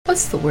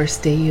What's the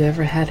worst day you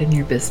ever had in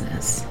your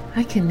business?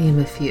 I can name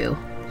a few.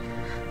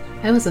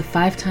 I was a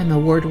 5-time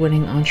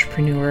award-winning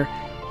entrepreneur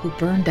who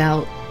burned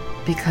out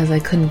because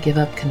I couldn't give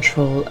up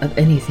control of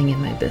anything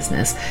in my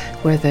business,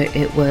 whether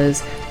it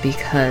was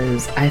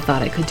because I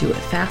thought I could do it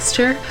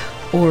faster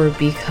or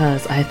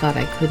because I thought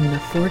I couldn't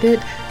afford it.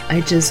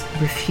 I just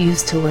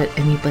refused to let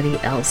anybody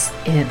else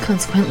in.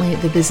 Consequently,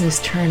 the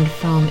business turned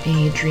from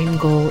a dream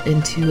goal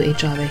into a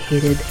job I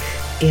hated,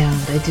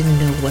 and I didn't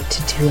know what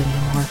to do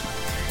anymore.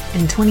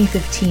 In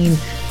 2015,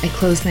 I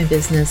closed my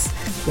business,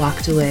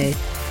 walked away,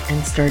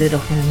 and started a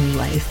whole new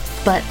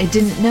life. But I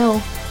didn't know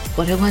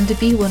what I wanted to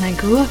be when I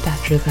grew up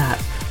after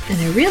that.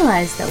 And I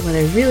realized that what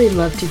I really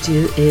love to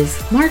do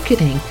is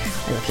marketing.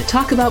 I love to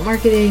talk about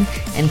marketing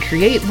and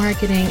create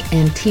marketing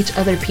and teach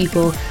other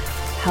people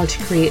how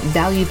to create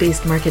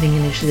value-based marketing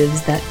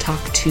initiatives that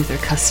talk to their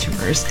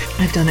customers.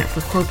 I've done it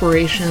for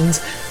corporations,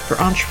 for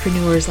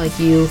entrepreneurs like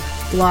you,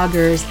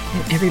 bloggers,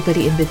 and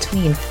everybody in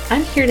between.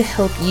 I'm here to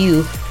help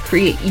you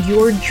create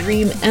your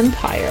dream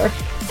empire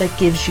that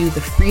gives you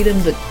the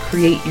freedom to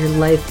create your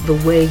life the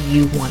way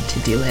you want to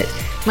do it.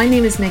 My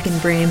name is Megan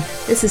Brame.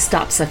 This is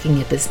Stop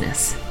Sucking at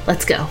Business.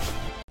 Let's go.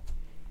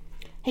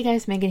 Hey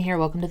guys, Megan here.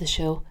 Welcome to the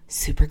show.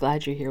 Super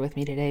glad you're here with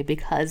me today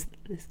because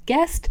this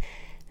guest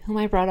whom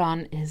I brought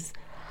on is,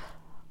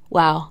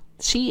 wow,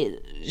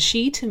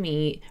 she to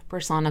me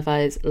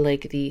personifies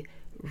like the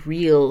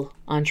real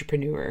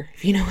entrepreneur,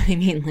 if you know what I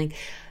mean. Like,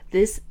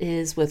 this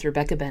is with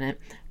Rebecca Bennett,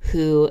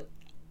 who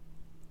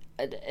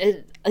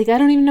I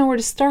don't even know where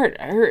to start.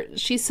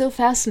 She's so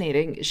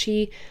fascinating.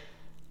 She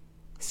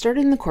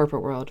started in the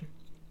corporate world,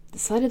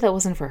 decided that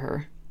wasn't for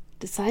her,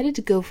 decided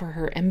to go for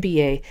her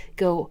MBA,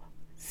 go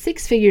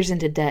 6 figures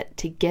into debt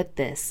to get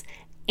this,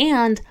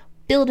 and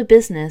build a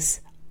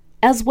business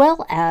as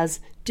well as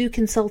do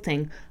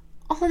consulting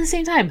all at the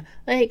same time.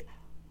 Like,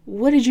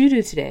 what did you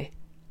do today?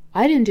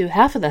 I didn't do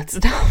half of that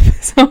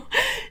stuff. So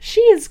she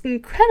is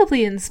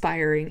incredibly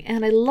inspiring,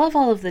 and I love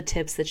all of the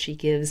tips that she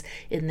gives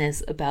in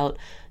this about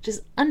just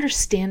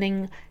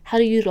understanding how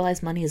to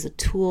utilize money as a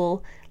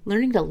tool,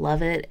 learning to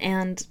love it,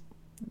 and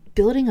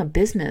building a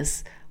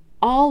business,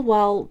 all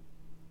while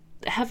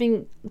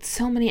having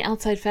so many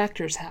outside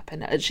factors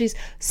happen. She's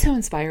so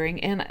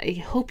inspiring, and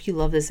I hope you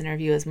love this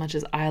interview as much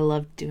as I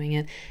loved doing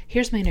it.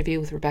 Here's my interview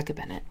with Rebecca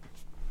Bennett.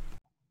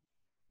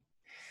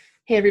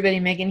 Hey everybody,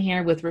 Megan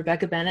here with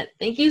Rebecca Bennett.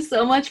 Thank you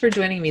so much for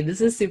joining me.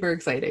 This is super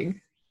exciting.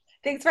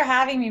 Thanks for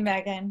having me,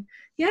 Megan.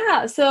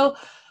 Yeah, so,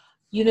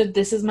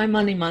 this is my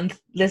money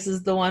month. This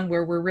is the one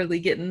where we're really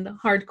getting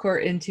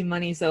hardcore into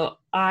money. So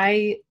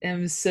I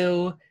am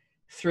so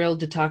thrilled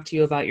to talk to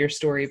you about your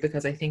story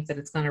because I think that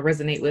it's going to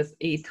resonate with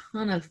a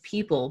ton of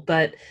people.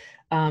 But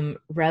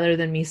rather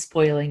than me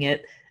spoiling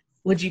it,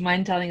 would you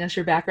mind telling us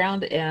your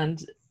background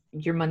and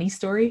your money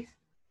story?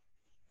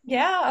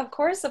 Yeah, of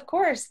course, of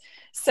course.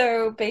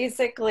 So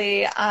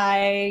basically,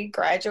 I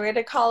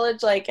graduated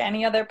college like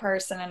any other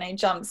person, and I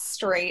jumped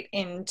straight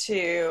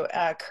into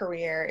a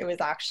career. It was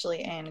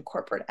actually in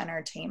corporate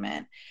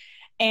entertainment.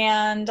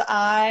 And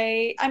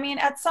I mean,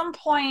 at some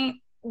point,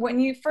 when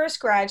you first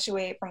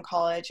graduate from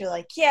college, you're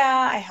like,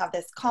 yeah, I have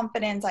this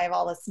confidence, I have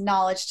all this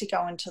knowledge to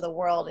go into the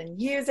world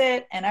and use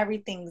it, and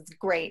everything's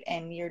great,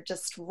 and you're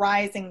just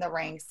rising the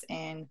ranks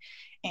in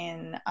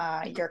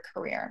your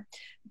career.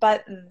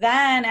 But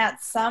then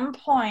at some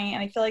point,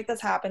 and I feel like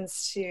this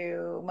happens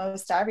to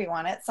most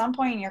everyone, at some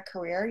point in your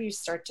career, you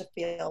start to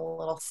feel a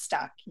little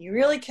stuck. You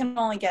really can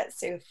only get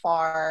so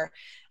far,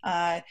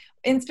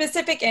 in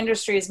specific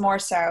industries more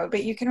so,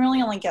 but you can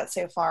really only get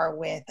so far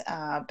with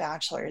a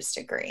bachelor's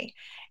degree.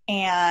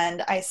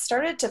 And I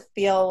started to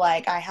feel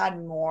like I had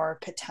more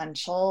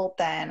potential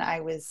than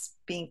I was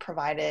being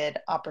provided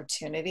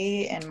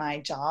opportunity in my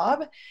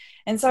job.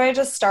 And so I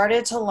just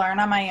started to learn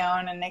on my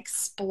own and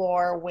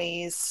explore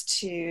ways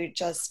to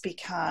just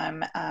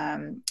become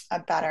a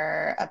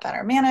better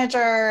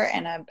manager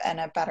and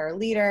a better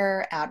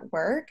leader at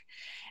work.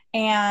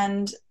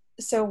 And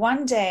so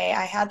one day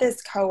I had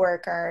this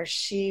coworker,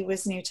 she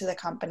was new to the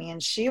company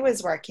and she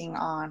was working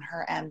on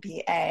her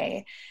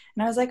MBA.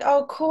 And I was like,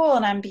 oh, cool,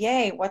 an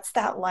MBA. What's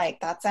that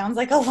like? That sounds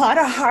like a lot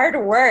of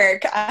hard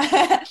work.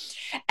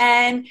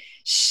 And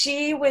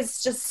she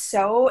was just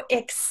so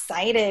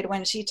excited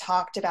when she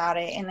talked about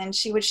it. And then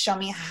she would show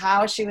me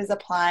how she was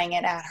applying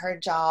it at her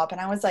job. And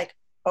I was like,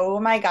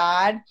 oh my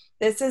God,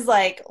 this is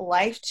like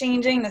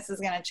life-changing. This is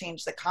going to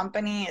change the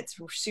company. It's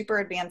super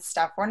advanced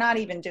stuff. We're not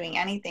even doing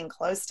anything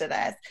close to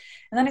this.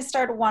 And then I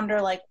started to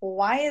wonder, like, well,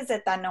 why is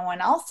it that no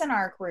one else in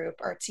our group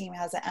or team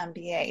has an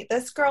MBA?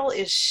 This girl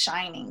is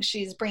shining.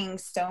 She's bringing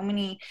so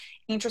many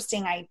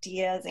interesting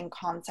ideas and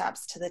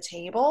concepts to the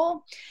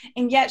table.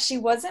 And yet she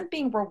wasn't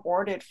being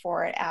rewarded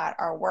for it at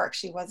our work.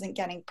 She wasn't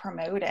getting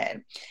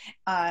promoted.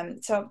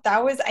 So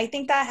I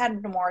think that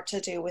had more to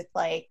do with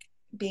like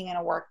being in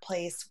a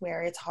workplace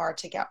where it's hard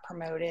to get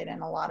promoted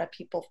and a lot of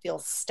people feel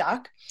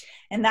stuck.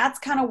 And that's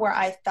kind of where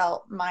I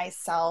felt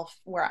myself,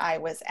 where I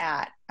was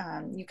at.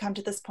 You come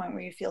to this point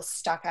where you feel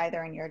stuck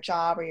either in your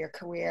job or your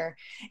career,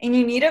 and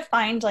you need to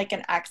find like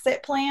an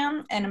exit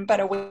plan but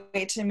a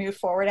way to move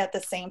forward at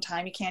the same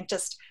time. You can't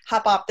just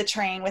hop off the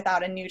train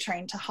without a new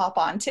train to hop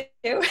onto.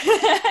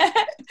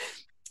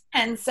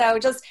 And so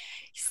just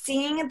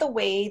seeing the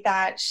way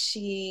that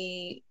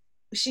she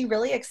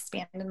really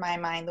expanded my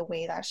mind, the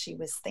way that she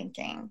was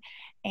thinking.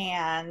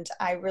 And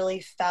I really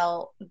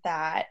felt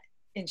that,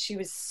 and she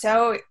was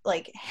so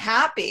like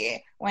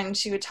happy when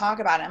she would talk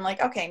about it. I'm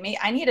like, okay,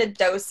 I need a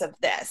dose of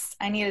this.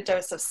 I need a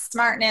dose of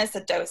smartness,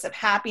 a dose of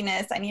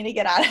happiness. I need to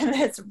get out of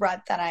this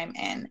rut that I'm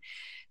in.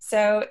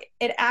 So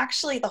it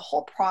actually, the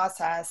whole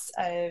process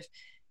of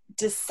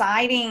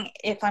deciding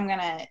if I'm going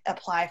to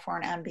apply for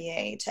an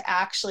MBA to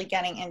actually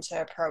getting into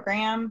a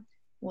program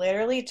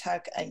literally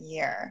took a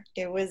year.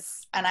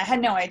 And I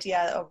had no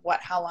idea of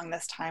how long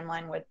this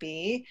timeline would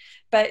be,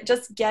 but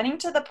just getting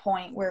to the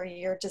point where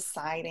you're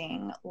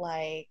deciding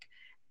like,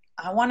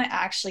 I want to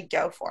actually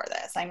go for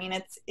this. I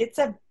mean, it's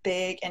a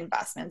big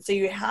investment. So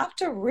you have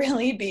to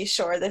really be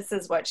sure this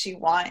is what you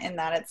want and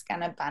that it's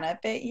going to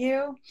benefit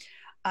you.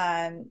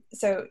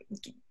 So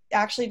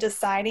actually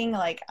deciding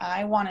like,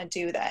 I want to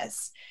do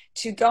this,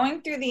 to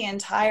going through the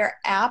entire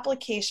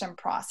application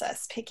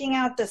process, picking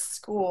out the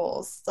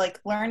schools, like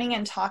learning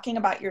and talking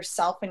about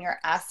yourself in your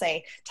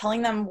essay,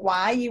 telling them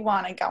why you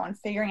want to go and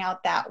figuring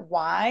out that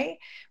why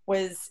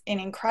was an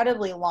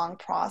incredibly long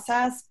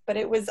process, but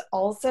it was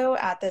also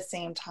at the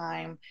same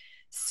time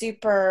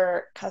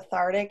super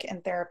cathartic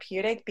and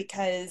therapeutic,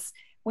 because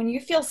when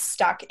you feel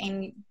stuck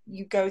and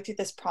you go through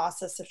this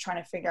process of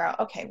trying to figure out,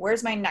 okay,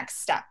 where's my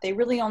next step? They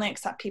really only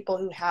accept people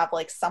who have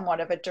like somewhat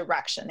of a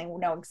direction. They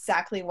know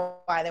exactly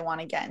why they want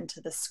to get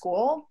into the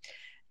school.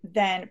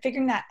 Then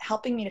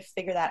helping me to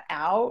figure that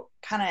out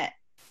kind of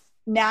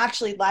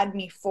naturally led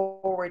me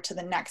forward to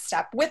the next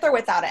step, with or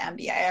without an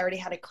MBA. I already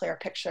had a clear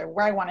picture of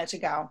where I wanted to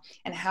go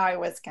and how I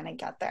was going to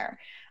get there.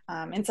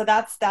 And so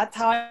that's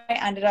how I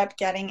ended up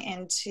getting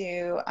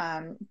into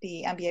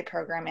the MBA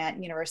program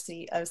at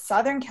University of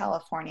Southern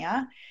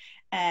California.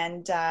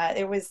 And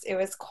it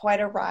was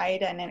quite a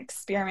ride and an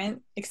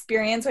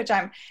experience, which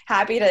I'm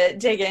happy to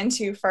dig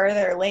into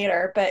further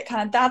later. But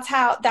kind of that's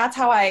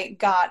how I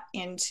got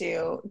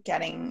into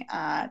getting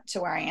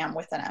to where I am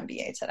with an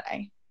MBA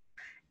today.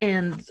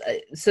 And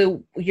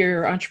so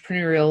your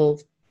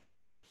entrepreneurial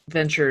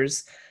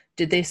ventures,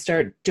 did they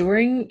start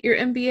during your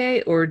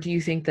MBA, or do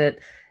you think that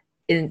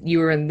you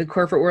were in the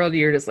corporate world,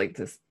 you're just like,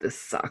 this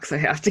sucks, I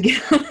have to get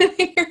out of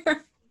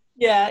here?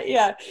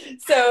 Yeah.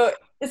 So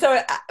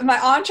my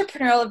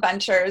entrepreneurial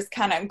ventures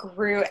kind of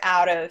grew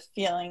out of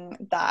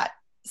feeling that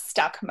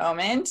stuck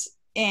moment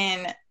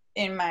in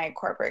my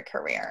corporate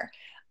career.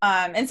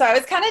 And so I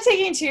was kind of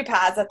taking two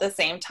paths at the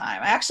same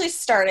time. I actually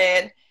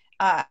started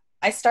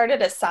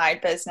a side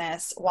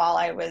business while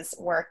I was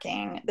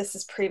working. This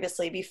is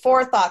previously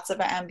before thoughts of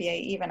an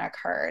MBA even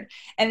occurred.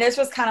 And this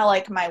was kind of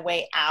like my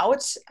way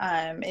out,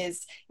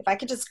 is if I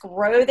could just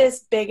grow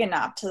this big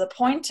enough to the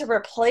point to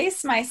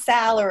replace my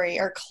salary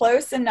or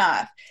close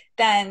enough,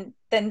 then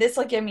this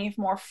will give me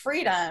more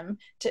freedom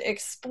to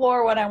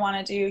explore what I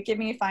want to do, give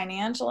me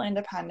financial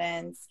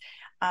independence.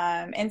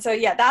 And so,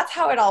 yeah, that's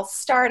how it all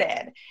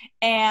started.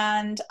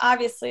 And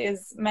obviously,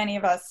 as many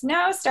of us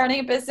know, starting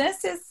a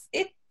business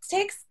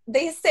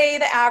they say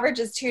the average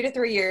is 2 to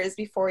 3 years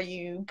before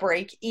you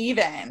break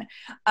even.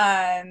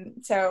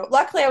 So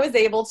luckily I was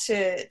able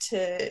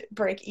to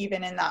break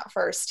even in that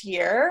first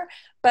year.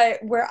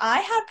 But where I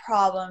had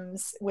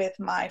problems with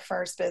my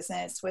first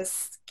business was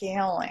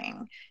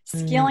scaling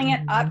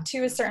it up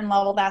to a certain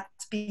level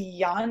that's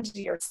beyond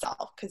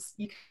yourself, because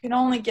you can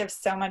only give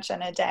so much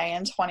in a day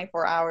and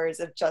 24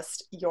 hours of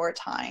just your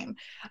time.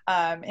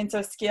 And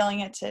so scaling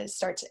it to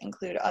start to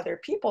include other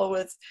people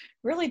was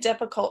really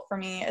difficult for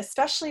me,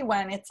 especially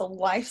when it's a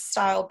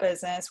lifestyle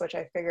business, which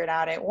I figured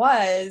out it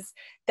was,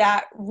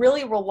 that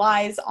really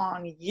relies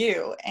on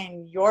you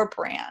and your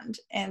brand.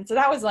 And so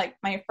that was like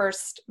my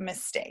first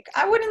mistake.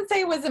 I wouldn't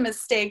say it was a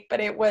mistake, but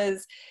it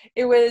was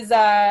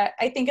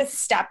I think a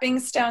stepping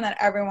stone that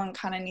everyone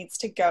kind of needs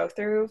to go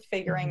through,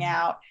 figuring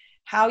out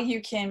how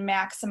you can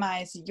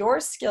maximize your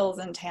skills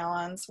and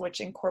talents,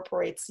 which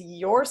incorporates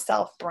your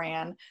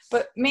self-brand,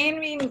 but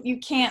maybe you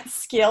can't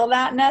scale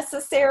that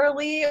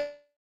necessarily,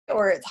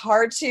 or it's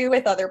hard to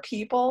with other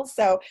people.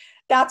 So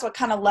that's what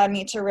kind of led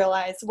me to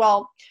realize,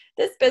 well,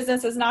 this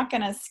business is not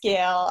going to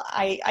scale.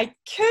 I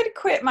could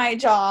quit my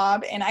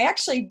job, and I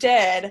actually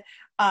did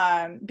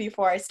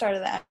before I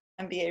started the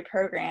MBA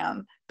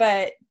program.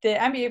 But the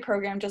MBA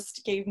program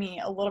just gave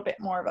me a little bit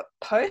more of a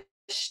push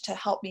to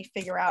help me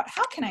figure out,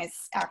 how can I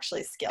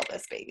actually scale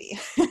this baby?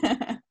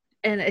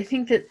 And I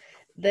think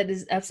that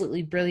is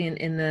absolutely brilliant.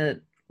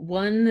 In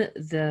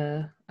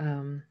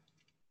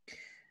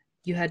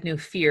you had no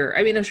fear.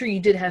 I mean, I'm sure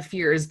you did have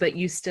fears, but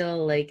you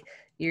still, like,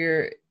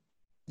 your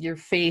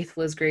faith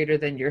was greater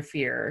than your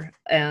fear.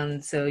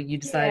 And so you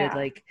decided,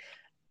 like,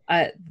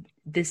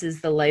 this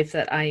is the life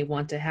that I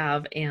want to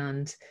have,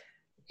 and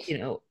you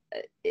know,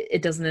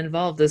 it doesn't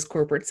involve this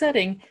corporate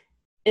setting.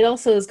 It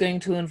also is going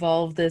to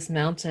involve this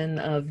mountain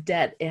of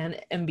debt and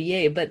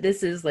MBA, but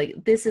this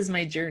is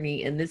my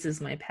journey and this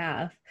is my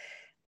path.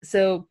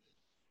 So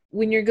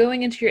when you're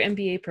going into your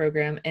MBA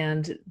program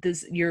and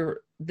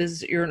you're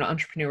an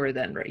entrepreneur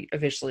then, right?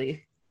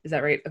 Officially. Is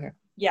that right? Okay.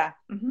 Yeah.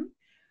 Mm-hmm.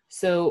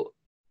 So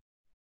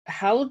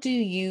how do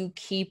you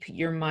keep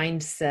your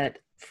mindset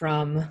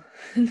from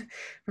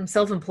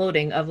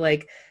self-imploding of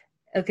like,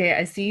 okay,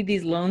 I see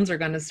these loans are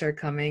going to start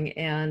coming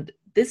and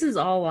this is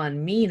all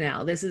on me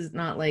now. This is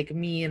not like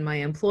me and my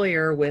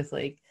employer with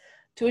like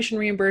tuition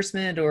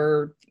reimbursement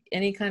or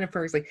any kind of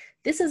perks. Like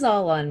this is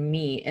all on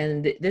me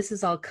and this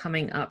is all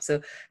coming up.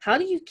 So how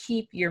do you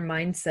keep your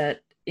mindset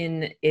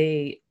in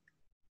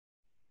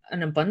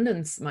an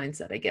abundance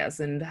mindset, I guess?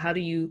 And how do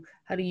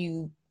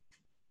you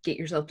get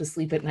yourself to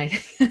sleep at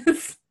night?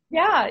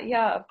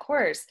 Yeah, of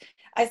course.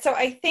 So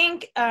I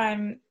think,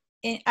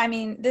 I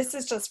mean, this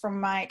is just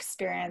from my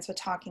experience with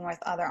talking with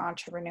other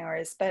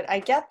entrepreneurs, but I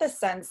get the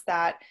sense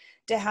that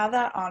to have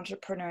that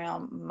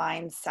entrepreneurial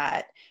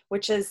mindset,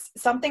 which is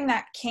something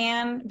that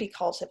can be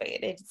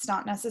cultivated, it's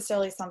not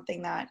necessarily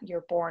something that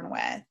you're born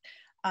with.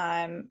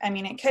 I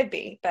mean, it could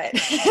be, but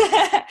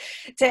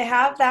to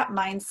have that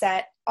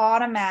mindset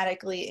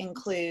automatically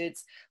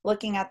includes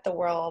looking at the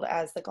world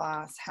as the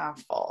glass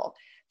half full,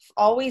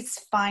 always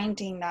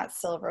finding that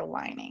silver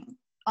lining.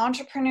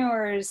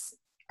 Entrepreneurs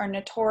are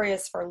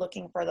notorious for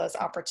looking for those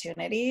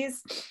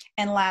opportunities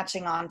and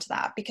latching on to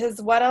that,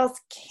 because what else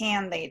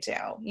can they do?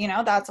 You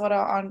know, that's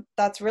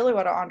really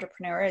what an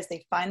entrepreneur is.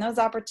 They find those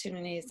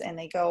opportunities and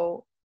they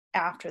go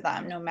after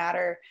them, no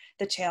matter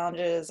the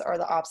challenges or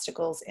the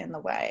obstacles in the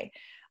way.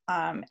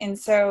 And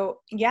so,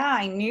 yeah,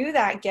 I knew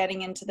that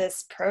getting into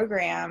this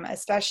program,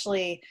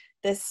 especially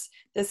this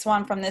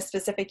one from this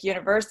specific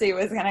university,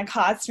 was going to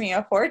cost me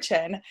a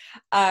fortune.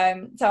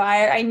 So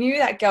I knew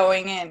that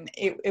going in,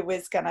 it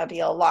was going to be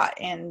a lot.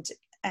 And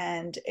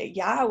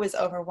yeah, it was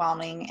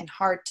overwhelming and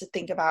hard to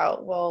think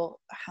about, well,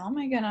 how am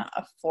I going to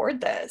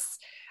afford this?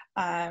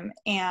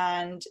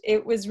 And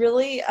it was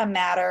really a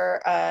matter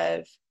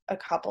of a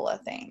couple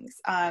of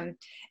things.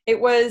 It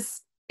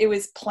was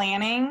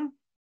planning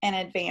in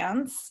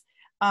advance,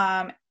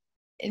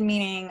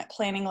 meaning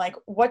planning like,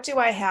 what do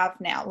I have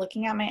now?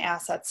 Looking at my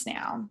assets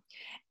now.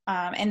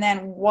 And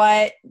then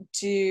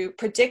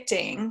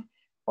predicting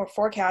or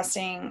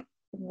forecasting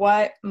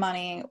what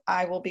money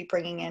I will be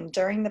bringing in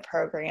during the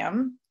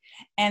program,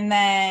 and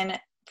then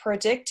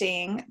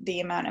predicting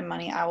the amount of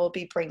money I will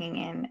be bringing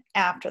in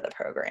after the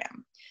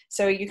program.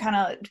 So you kind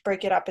of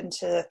break it up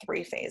into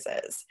 3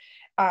 phases.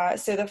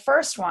 So the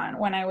first one,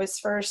 when I was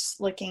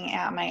first looking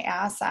at my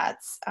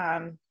assets,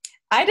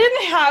 I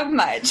didn't have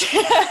much.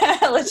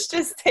 Let's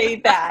just say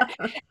that.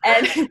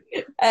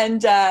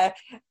 And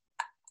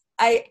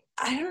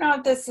I don't know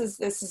if this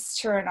is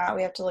true or not.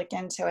 We have to look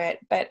into it.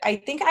 But I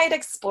think I had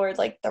explored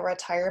like the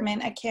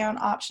retirement account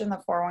option,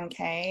 the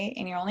 401k,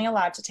 and you're only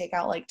allowed to take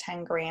out like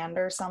 10 grand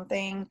or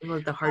something.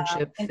 Like the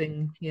hardship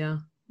thing. Yeah.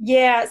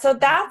 Yeah, so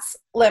that's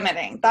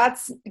limiting.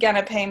 That's going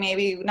to pay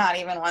maybe not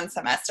even one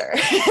semester.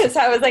 So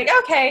I was like,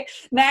 okay,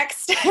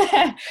 next.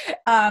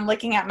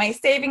 Looking at my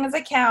savings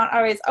account,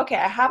 I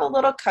have a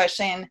little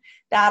cushion.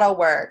 That'll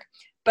work.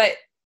 But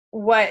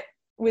what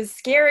was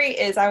scary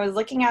is I was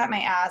looking at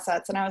my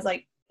assets and I was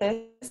like,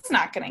 this is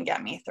not going to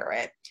get me through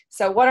it.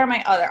 So what are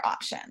my other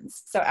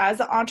options? So as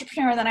the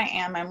entrepreneur that I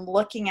am, I'm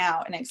looking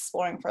out and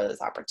exploring for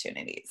those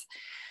opportunities.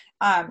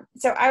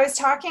 So I was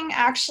talking,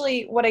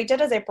 actually, what I did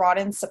is I brought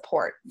in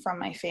support from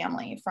my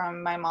family,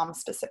 from my mom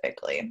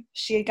specifically.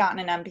 She had gotten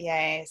an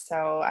MBA.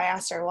 So I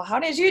asked her, well, how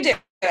did you do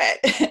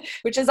it?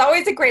 Which is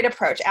always a great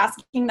approach,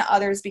 asking the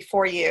others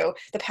before you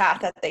the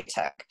path that they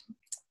took.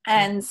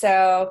 And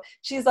so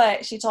she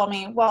told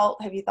me, well,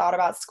 have you thought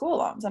about school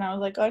loans? And I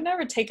was like, I've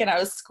never taken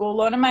out a school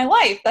loan in my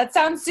life. That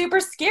sounds super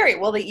scary.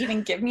 Will they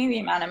even give me the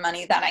amount of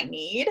money that I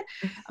need?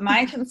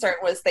 My concern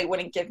was they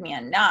wouldn't give me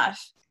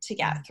enough to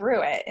get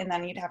through it. And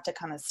then you'd have to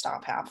kind of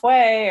stop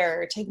halfway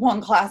or take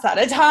one class at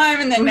a time.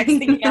 And then next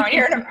thing you know,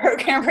 you're in a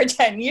program for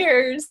 10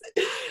 years.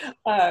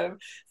 So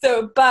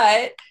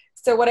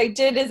what I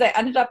did is I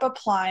ended up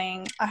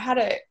applying. I had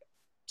a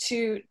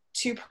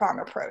two-prong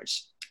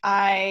approach.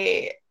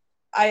 I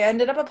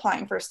ended up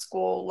applying for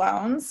school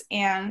loans,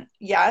 and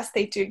yes,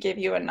 they do give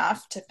you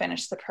enough to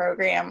finish the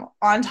program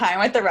on time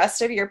with the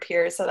rest of your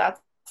peers. So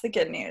that's the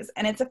good news.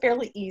 And it's a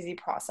fairly easy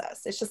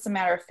process. It's just a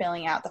matter of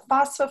filling out the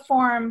FAFSA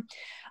form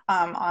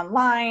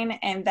online.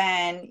 And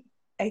then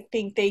I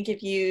think they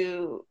give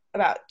you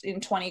about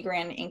in 20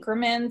 grand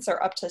increments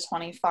or up to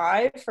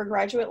 25 for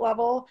graduate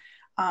level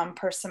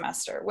per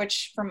semester,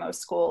 which for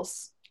most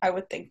schools, I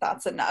would think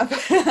that's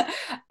enough.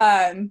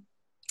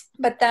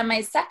 But then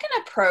my second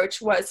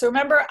approach was, so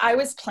remember, I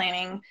was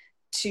planning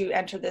to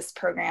enter this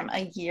program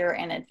a year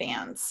in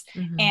advance.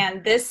 Mm-hmm.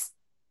 And this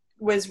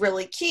was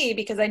really key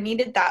because I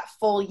needed that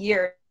full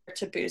year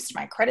to boost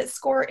my credit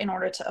score in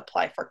order to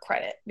apply for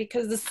credit.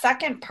 Because the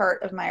second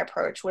part of my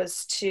approach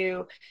was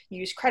to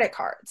use credit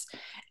cards.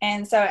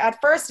 And so at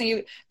first,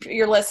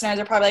 your listeners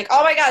are probably like,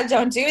 oh my God,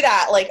 don't do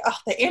that. Like, oh,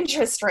 the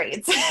interest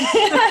rates.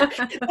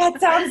 That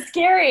sounds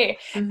scary.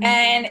 Mm-hmm.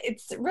 And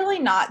it's really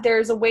not.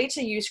 There's a way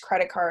to use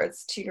credit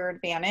cards to your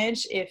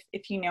advantage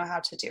if you know how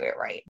to do it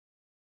right.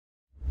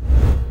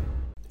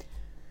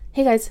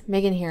 Hey guys,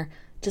 Megan here.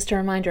 Just a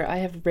reminder, I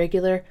have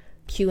regular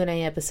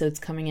Q&A episodes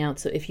coming out.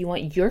 So if you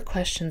want your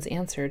questions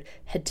answered,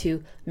 head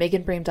to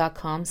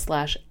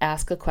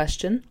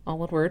meganbrame.com/ask-a-question, all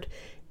one word,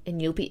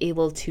 and you'll be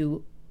able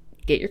to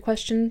get your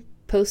question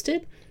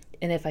posted.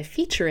 And if I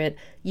feature it,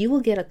 you will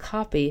get a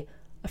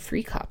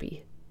free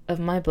copy of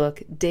my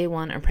book, Day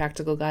One, A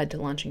Practical Guide to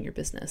Launching Your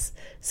Business.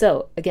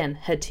 So again,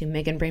 head to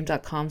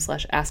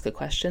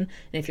meganbrame.com/ask-a-question.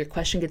 And if your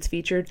question gets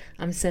featured,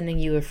 I'm sending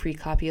you a free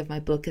copy of my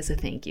book as a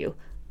thank you.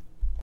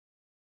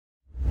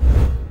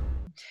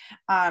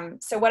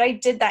 So what I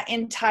did that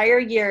entire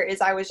year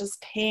is I was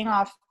just paying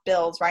off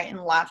bills right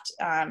and left,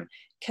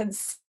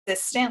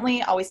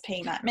 consistently, always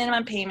paying that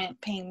minimum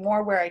payment, paying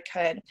more where I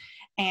could,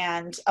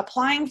 and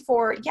applying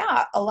for,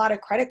 a lot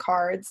of credit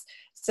cards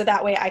so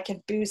that way I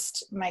could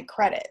boost my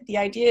credit. The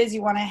idea is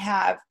you want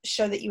to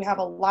show that you have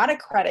a lot of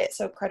credit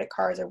so credit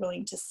cards are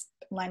willing to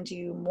lend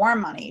you more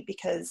money,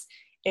 because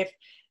if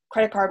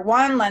credit card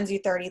 1 lends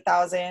you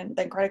 $30,000,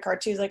 then credit card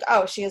 2 is like,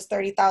 oh, she has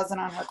 $30,000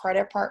 on her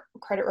credit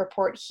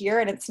report here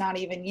and it's not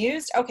even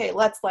used. Okay,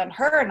 let's lend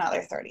her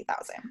another $30,000.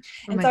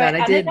 Oh my God,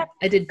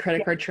 I did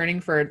credit card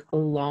churning for a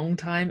long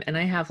time, and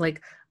I have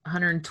like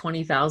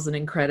 $120,000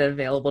 in credit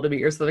available to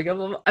me or something.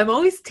 I'm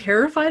always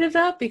terrified of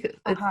that, because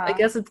I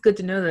guess it's good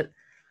to know that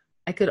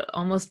I could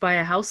almost buy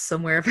a house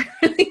somewhere if I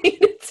really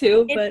needed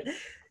to. But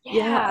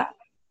yeah.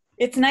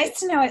 It's nice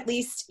to know at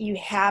least you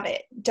have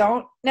it.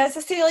 Don't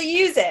necessarily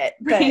use it,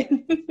 but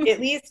at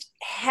least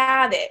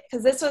have it.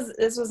 Because this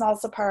was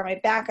also part of my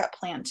backup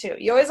plan too.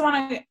 You always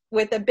want to,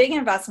 with a big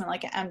investment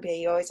like an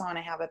MBA, you always want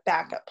to have a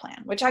backup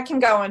plan, which I can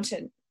go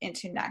into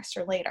next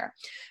or later.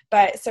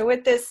 But so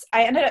with this,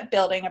 I ended up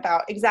building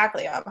about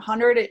exactly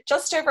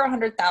just over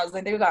 100,000.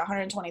 I think about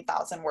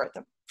 120,000 worth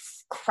of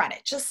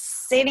credit,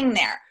 just sitting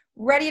there,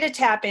 ready to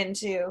tap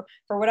into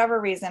for whatever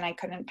reason I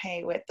couldn't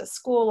pay with the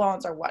school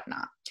loans or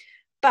whatnot.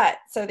 But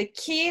so the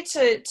key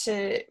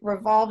to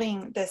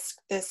revolving this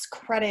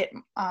credit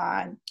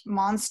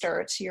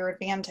monster to your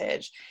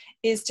advantage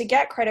is to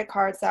get credit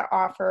cards that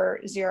offer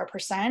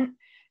 0%.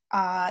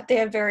 They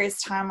have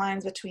various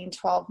timelines between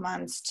 12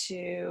 months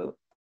to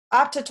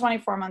up to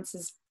 24 months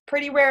is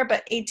pretty rare,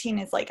 but 18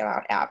 is like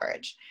about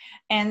average.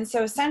 And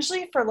so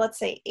essentially for, let's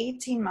say,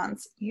 18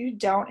 months, you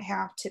don't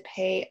have to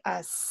pay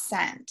a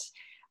cent.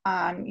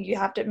 You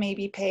have to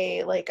maybe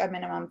pay like a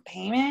minimum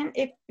payment,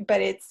 but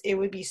it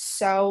would be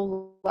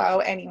so low,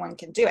 anyone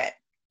can do it.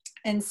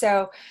 And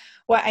so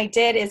what I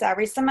did is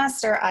every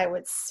semester I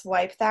would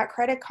swipe that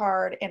credit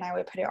card and I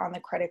would put it on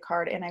the credit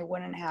card and I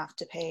wouldn't have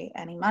to pay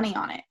any money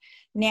on it.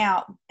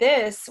 Now,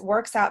 this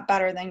works out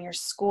better than your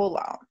school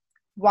loan.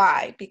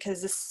 Why?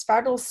 Because this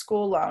federal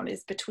school loan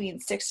is between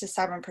 6 to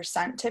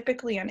 7%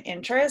 typically on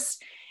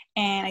interest.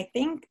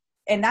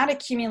 And that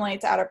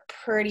accumulates at a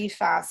pretty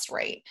fast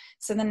rate.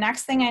 So the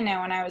next thing I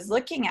know, when I was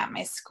looking at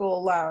my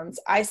school loans,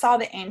 I saw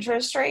the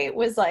interest rate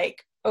was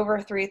like over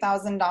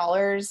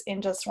 $3,000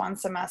 in just one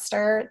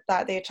semester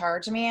that they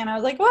charged me. And I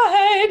was like,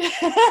 what?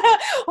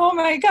 Oh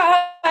my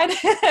God.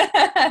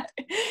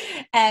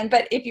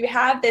 But if you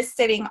have this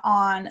sitting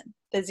on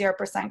the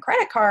 0%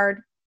 credit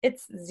card,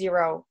 it's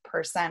 0%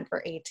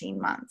 for 18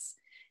 months.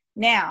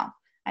 Now,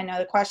 I know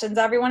the questions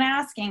everyone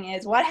asking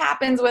is, what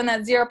happens when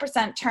that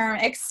 0% term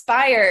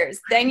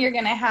expires? Then you're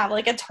going to have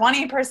like a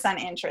 20%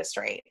 interest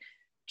rate.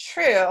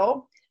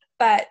 True,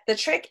 but the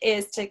trick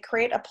is to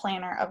create a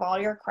planner of all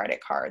your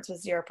credit cards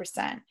with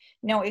 0%.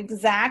 Know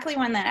exactly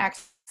when that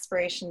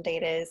expiration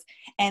date is,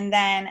 and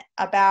then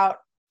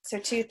so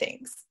 2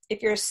 things.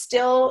 If you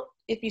still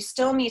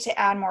need to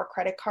add more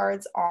credit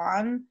cards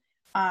on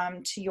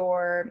to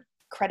your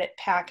credit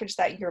package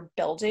that you're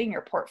building,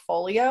 your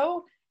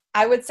portfolio,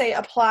 I would say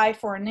apply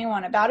for a new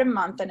one about a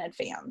month in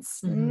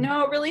advance. Mm-hmm.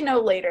 No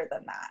later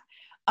than that.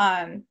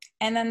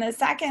 And then the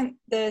second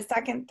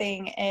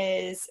thing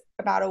is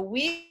about a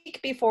week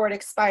before it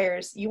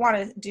expires, you want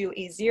to do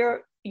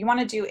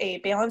a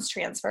balance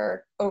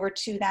transfer over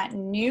to that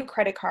new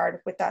credit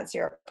card with that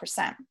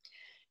 0%.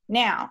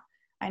 Now,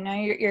 I know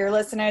your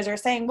listeners are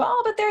saying,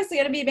 well, but there's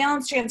going to be a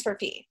balance transfer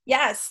fee.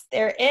 Yes,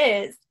 there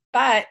is,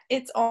 but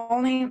it's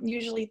only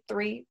usually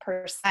 3%,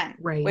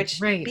 which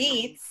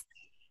beats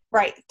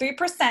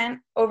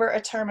 3% over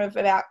a term of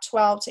about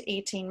 12 to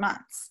 18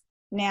 months.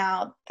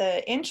 Now,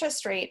 the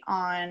interest rate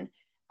on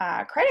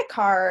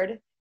the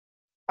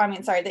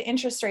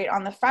interest rate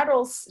on the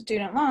federal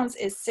student loans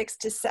is 6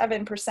 to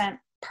 7%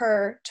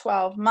 per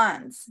 12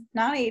 months,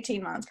 not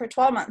 18 months, per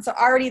 12 months. So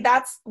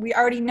we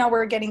already know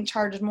we're getting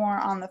charged more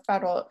on the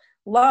federal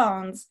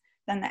loans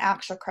than the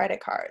actual credit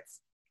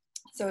cards.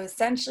 So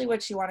essentially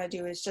what you want to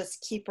do is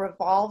just keep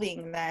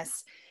revolving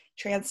this,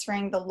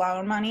 transferring the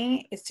loan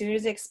money as soon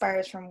as it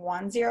expires from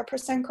one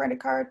 0% credit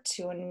card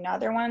to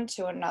another one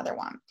to another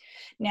one.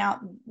 Now,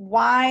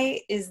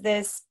 why is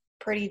this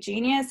pretty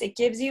genius? It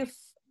gives you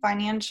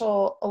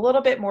a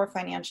little bit more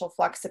financial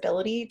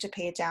flexibility to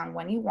pay it down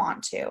when you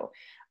want to.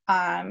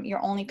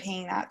 You're only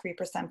paying that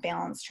 3%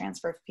 balance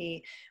transfer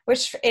fee,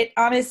 which it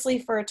honestly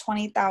for a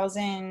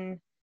 $20,000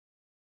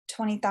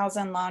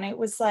 loan, it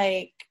was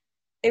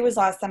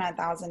less than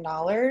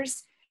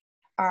 $1,000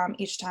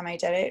 each time I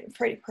did it.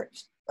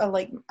 I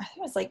think it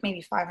was like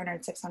maybe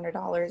 $500,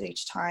 $600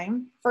 each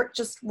time for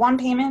just one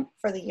payment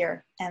for the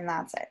year, and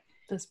that's it.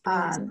 That's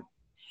brilliant.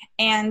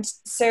 And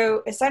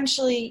so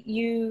essentially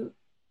you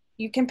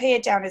can pay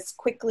it down as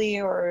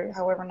quickly or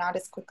however not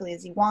as quickly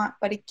as you want,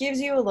 but it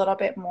gives you a little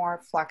bit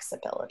more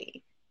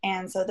flexibility.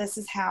 And so this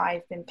is how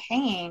I've been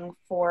paying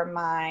for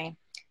my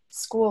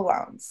school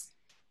loans.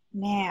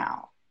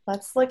 Now,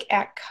 let's look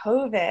at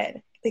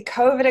COVID, the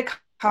COVID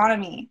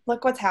economy.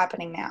 Look what's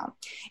happening now.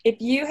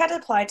 If you had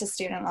applied to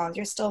student loans,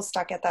 you're still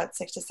stuck at that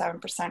 6 to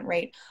 7%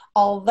 rate,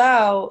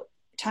 although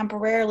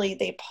temporarily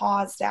they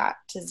paused that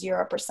to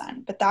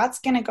 0%, but that's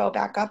going to go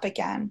back up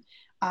again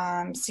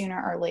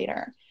sooner or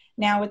later.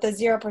 Now with the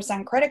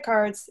 0% credit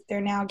cards,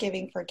 they're now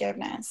giving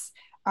forgiveness.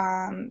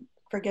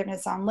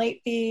 Forgiveness on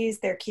late fees.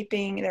 They're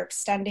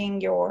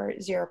extending your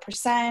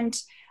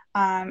 0%.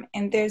 And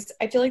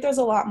I feel like there's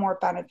a lot more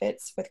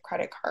benefits with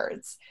credit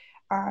cards.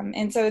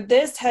 And so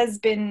this has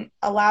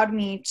allowed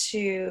me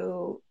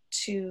to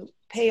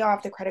pay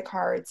off the credit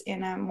cards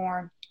in a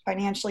more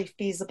financially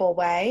feasible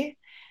way.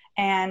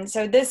 And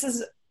so this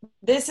is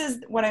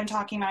what I'm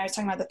talking about. I was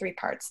talking about the three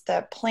parts: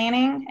 the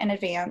planning in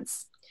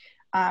advance,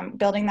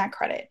 building that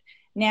credit.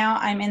 Now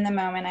I'm in the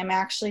moment, I'm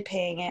actually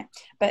paying it.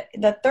 But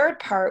the third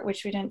part,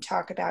 which we didn't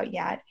talk about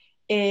yet,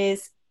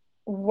 is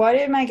what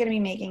am I going to be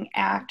making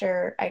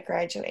after I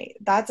graduate?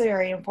 That's a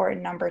very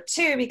important number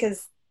too,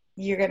 because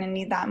you're going to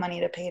need that money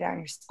to pay down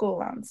your school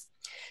loans.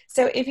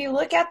 So if you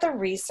look at the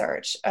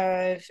research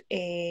of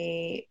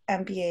a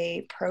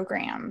MBA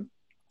program,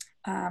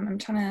 I'm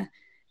trying to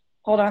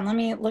hold on. Let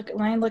me look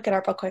it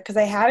up real quick because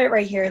I have it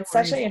right here. It's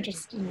such an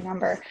interesting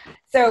number.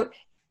 So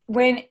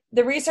when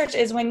the research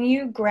is when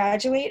you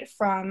graduate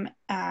from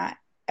an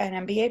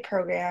MBA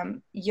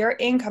program, your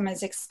income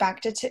is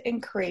expected to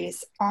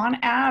increase on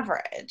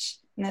average.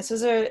 And this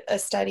was a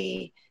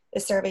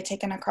survey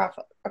taken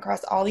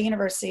across all the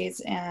universities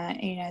in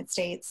the United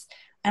States,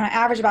 and on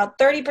average about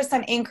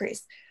 30%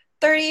 increase.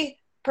 30%,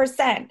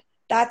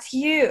 that's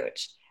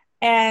huge.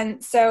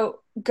 And so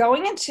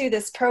going into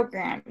this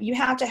program, you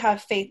have to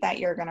have faith that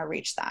you're going to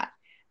reach that.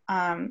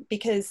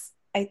 Because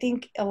I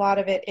think a lot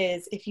of it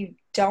is if you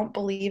don't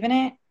believe in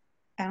it,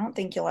 I don't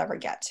think you'll ever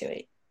get to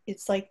it.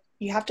 It's like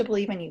you have to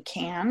believe in you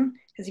can,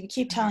 because if you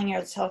keep telling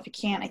yourself you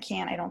can't,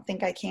 I don't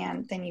think I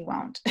can, then you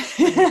won't.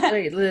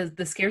 Right.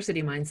 The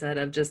scarcity mindset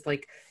of just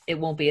like, it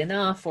won't be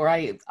enough, or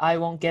I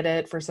won't get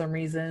it for some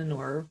reason,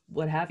 or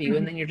what have you. Mm-hmm.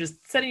 And then you're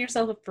just setting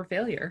yourself up for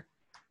failure.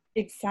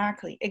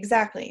 Exactly.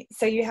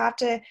 So you have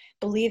to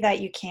believe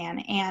that you can.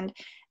 And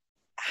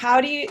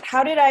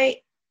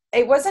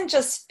it wasn't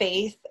just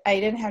faith. I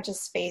didn't have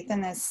just faith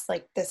in this,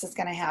 like, this is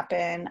going to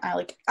happen.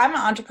 I'm an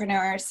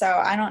entrepreneur, so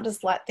I don't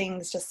just let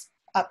things just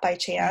up by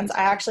chance.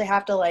 I actually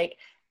have to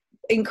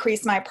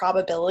increase my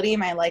probability,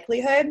 my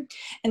likelihood.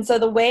 And so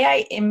the way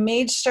I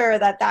made sure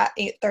that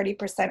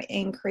 30%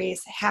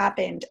 increase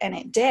happened, and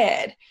it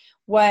did,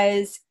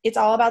 was it's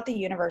all about the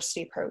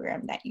university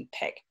program that you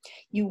pick.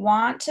 You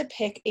want to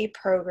pick a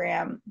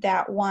program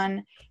that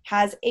one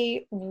has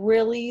a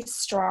really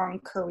strong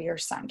career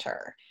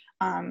center.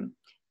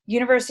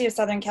 University of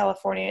Southern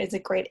California is a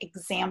great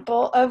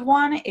example of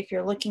one. If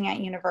you're looking at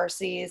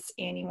universities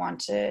and you want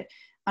to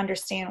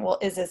understand, well,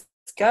 is this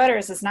good or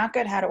is this not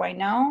good? How do I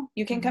know?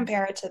 You can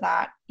compare it to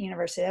that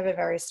university. They have a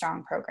very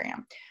strong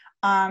program.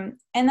 And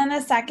then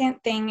the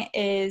second thing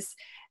is,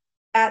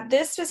 at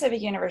this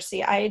specific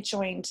university, I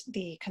joined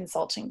the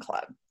consulting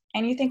club.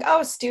 And you think,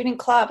 oh, student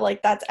club,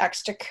 that's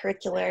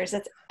extracurriculars,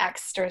 it's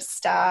extra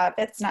stuff.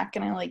 It's not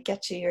going to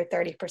get you your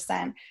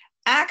 30%.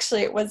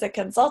 Actually, it was a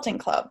consulting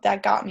club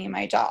that got me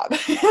my job.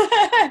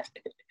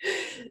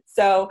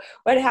 So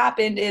what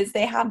happened is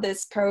they have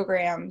this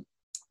program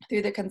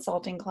through the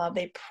consulting club.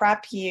 They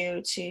prep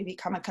you to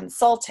become a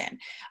consultant.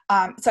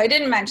 So I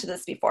didn't mention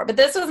this before, but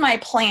this was my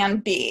plan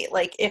B.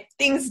 If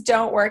things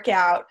don't work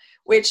out,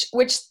 which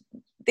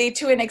they,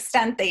 to an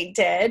extent, they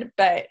did,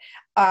 but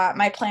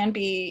my plan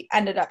B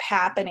ended up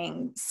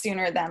happening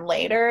sooner than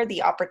later.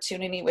 The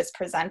opportunity was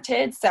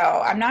presented, so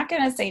I'm not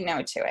going to say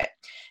no to it.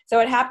 So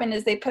what happened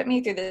is they put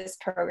me through this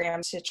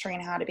program to train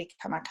how to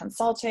become a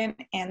consultant,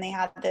 and they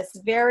had this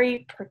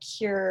very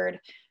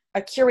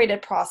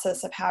curated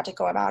process of how to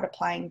go about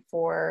applying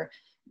for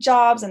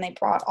jobs, and they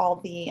brought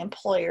all the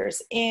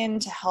employers in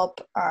to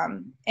help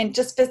and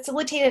just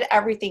facilitated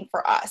everything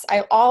for us.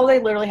 All they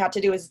literally had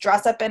to do was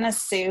dress up in a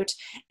suit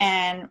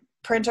and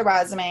print a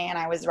resume, and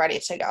I was ready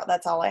to go.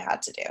 That's all I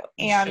had to do.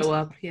 And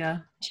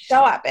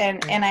show up.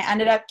 And I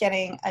ended up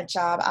getting a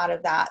job out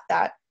of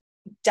that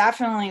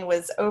definitely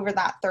was over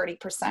that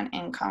 30%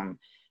 income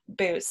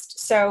boost.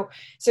 So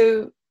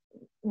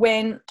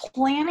when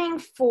planning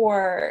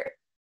for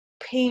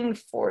paying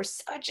for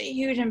such a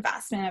huge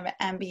investment of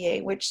an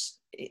MBA, which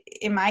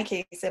in my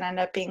case, it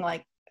ended up being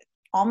like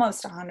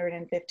almost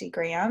 150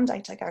 grand. I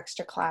took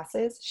extra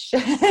classes.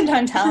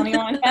 Don't tell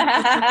anyone.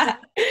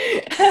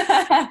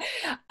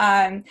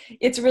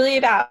 It's really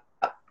about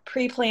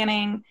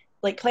pre-planning,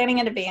 like planning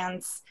in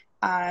advance,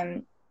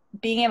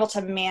 being able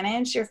to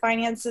manage your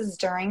finances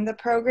during the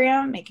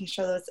program, making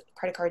sure those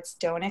credit cards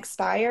don't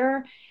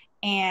expire,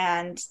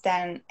 and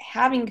then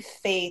having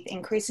faith,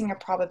 increasing your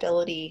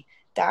probability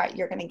that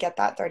you're going to get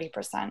that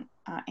 30%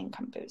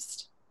 income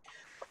boost.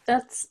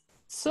 That's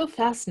so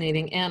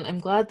fascinating. And I'm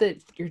glad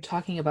that you're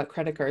talking about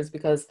credit cards,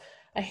 because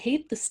I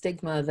hate the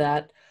stigma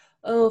that,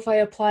 oh, if I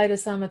apply to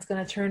some, it's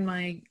going to turn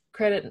my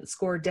credit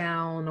score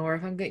down, or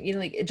if I'm going,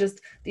 like it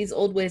just, these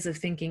old ways of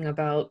thinking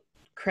about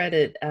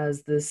credit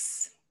as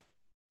this,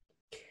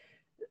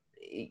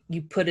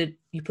 you put it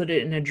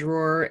in a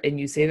drawer and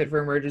you save it for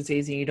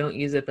emergencies and you don't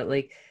use it, but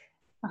like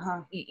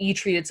you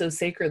treat it so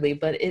sacredly.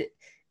 But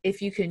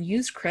if you can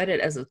use credit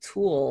as a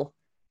tool,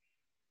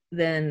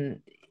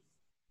 then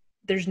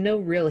there's no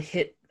real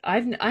hit.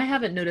 I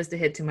haven't noticed a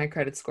hit to my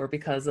credit score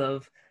because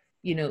of,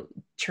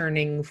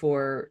 churning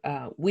for,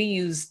 we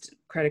used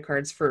credit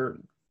cards for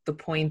the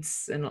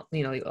points and,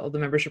 all the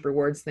membership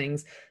rewards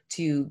things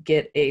to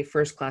get a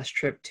first class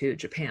trip to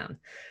Japan.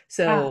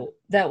 So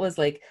that was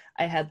like,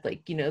 I had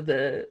like,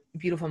 the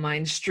beautiful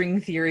mind string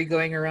theory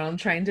going around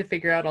trying to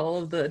figure out all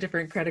of the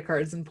different credit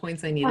cards and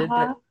points I needed.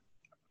 But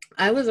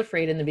I was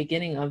afraid in the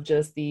beginning of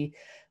just the,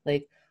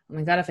 like, oh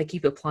my God, if I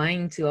keep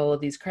applying to all of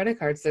these credit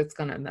cards, that's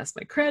going to mess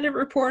my credit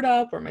report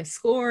up or my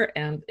score.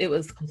 And it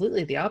was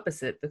completely the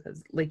opposite,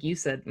 because like you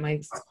said, my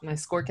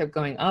score kept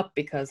going up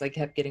because I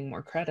kept getting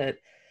more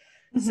credit.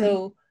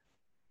 So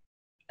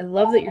I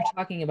love that you're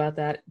talking about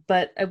that,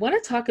 but I want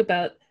to talk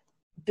about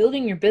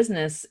building your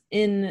business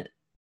in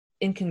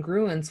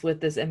congruence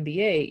with this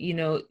MBA,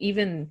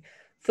 even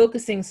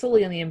focusing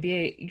solely on the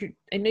MBA.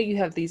 I know you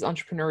have these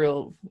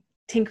entrepreneurial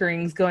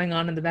tinkerings going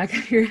on in the back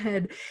of your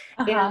head.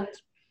 And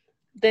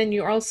then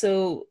you're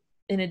also,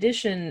 in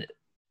addition,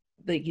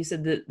 like you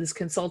said, this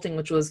consulting,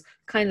 which was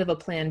kind of a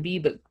plan B,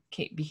 but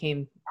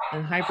became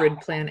a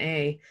hybrid plan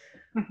A.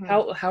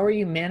 How are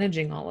you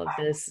managing all of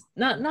this?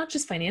 Not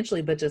just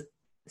financially, but just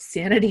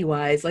sanity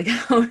wise. Like,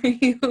 how are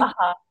you,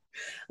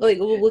 like,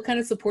 what kind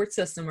of support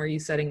system are you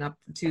setting up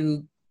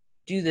to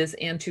do this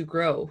and to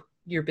grow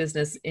your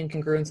business in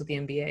congruence with the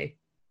MBA?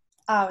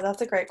 Oh,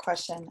 that's a great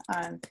question.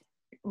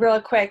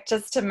 Real quick,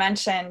 just to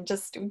mention,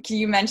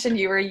 you mentioned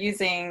you were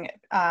using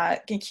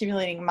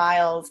accumulating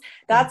miles.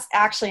 That's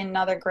actually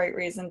another great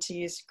reason to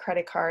use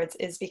credit cards,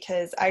 is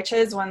because I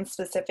chose one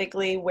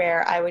specifically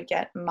where I would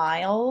get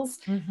miles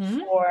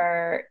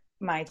for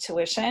my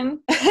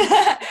tuition.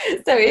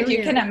 So if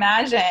you can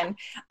imagine,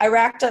 I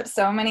racked up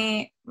so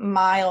many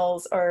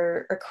miles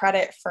or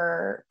credit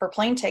for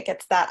plane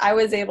tickets that I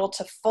was able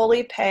to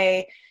fully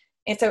pay.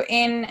 And so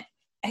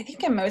I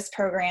think in most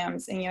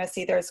programs in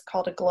USC, there's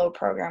called a GLOW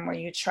program where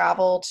you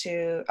travel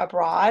to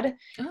abroad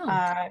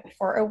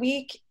for a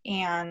week.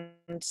 And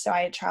so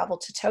I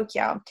traveled to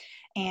Tokyo,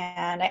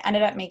 and I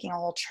ended up making a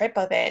whole trip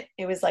of it.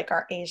 It was like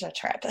our Asia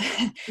trip.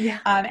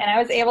 And I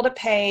was able to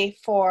pay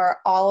for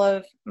all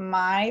of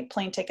my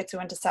plane tickets. We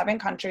went to 7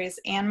 countries,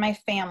 and my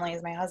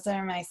families, my husband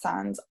and my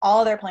sons,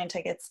 all of their plane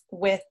tickets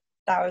with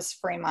those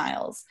free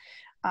miles.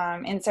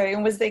 And so it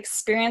was the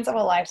experience of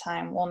a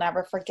lifetime we'll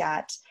never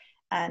forget.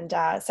 And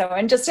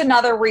and just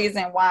another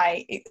reason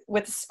why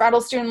with Spreadle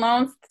student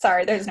loans,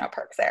 sorry, there's no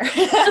perks there.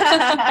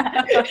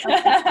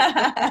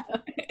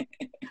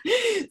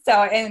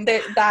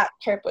 That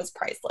trip was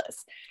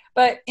priceless.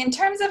 But in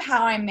terms of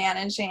how I'm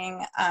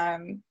managing,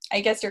 I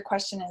guess your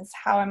question is,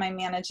 how am I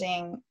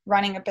managing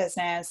running a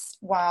business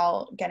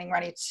while getting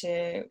ready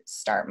to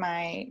start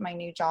my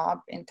new job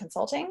in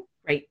consulting?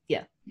 Right.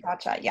 Yeah.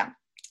 Gotcha. Yeah.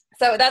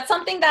 So that's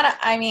something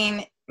that,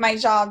 my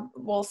job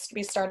will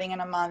be starting in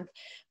a month,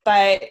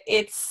 but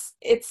it's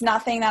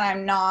nothing that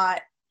I'm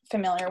not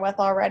familiar with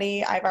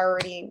already. I've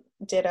already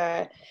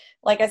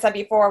like I said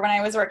before, when I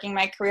was working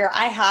my career,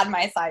 I had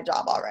my side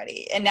job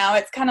already. And now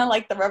it's kind of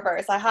like the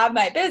reverse. I have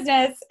my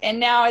business, and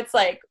now it's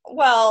like,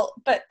 well,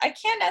 but I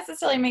can't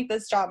necessarily make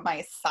this job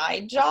my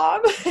side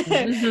job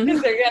because they're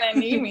going to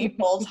need me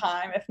full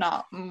time, if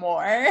not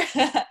more.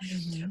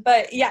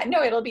 But yeah,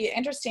 no, it'll be an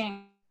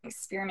interesting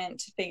experiment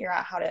to figure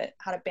out how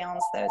to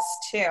balance those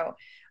two.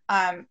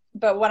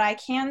 But what I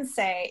can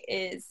say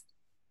is,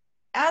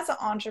 as an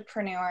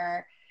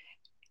entrepreneur,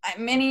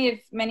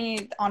 many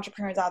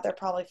entrepreneurs out there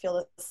probably feel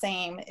the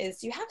same,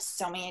 is you have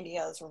so many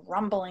ideas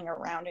rumbling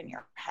around in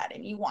your head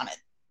and you want to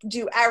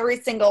do every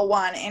single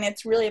one. And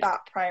it's really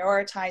about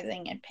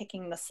prioritizing and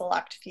picking the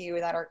select few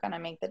that are going to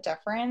make the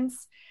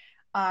difference.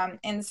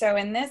 And so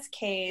in this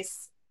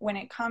case, when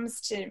it comes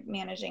to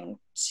managing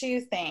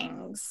two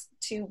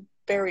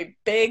very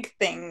big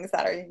things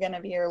that are going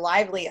to be your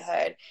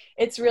livelihood,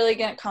 it's really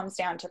comes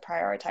down to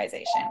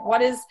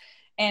prioritization.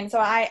 And so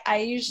I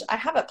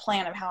have a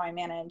plan of how I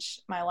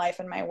manage my life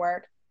and my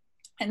work.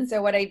 And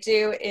so what I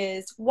do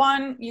is,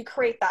 one, you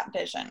create that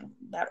vision,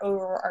 that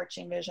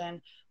overarching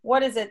vision.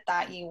 What is it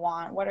that you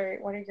want? What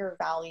are your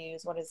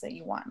values? What is it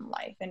you want in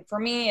life? And for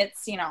me,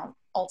 it's,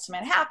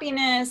 ultimate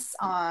happiness.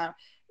 I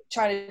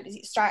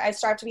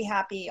strive to be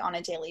happy on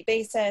a daily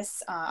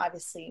basis.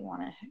 Obviously, you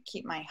want to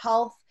keep my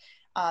health.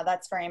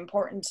 That's very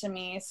important to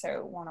me.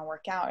 So want to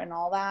work out and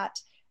all that.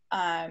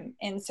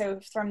 And so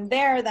from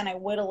there, then I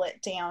whittle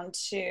it down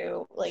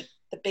to like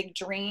the big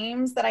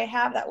dreams that I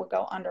have that would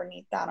go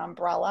underneath that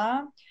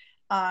umbrella.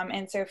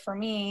 And so for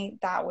me,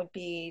 that would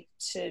be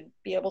to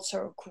be able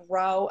to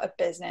grow a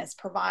business,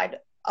 provide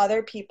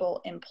other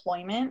people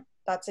employment.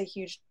 That's a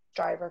huge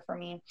driver for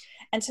me,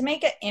 and to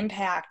make an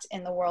impact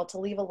in the world, to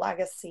leave a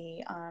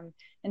legacy.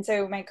 And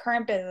so my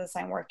current business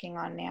I'm working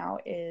on now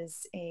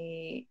is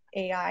a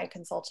AI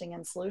consulting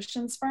and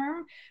solutions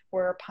firm.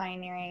 We're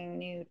pioneering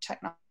new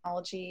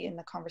technology in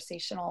the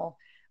conversational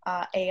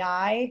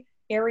AI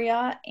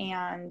area.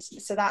 And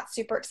so that's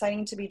super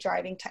exciting, to be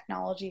driving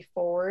technology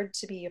forward,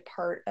 to be a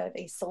part of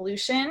a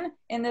solution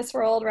in this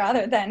world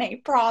rather than a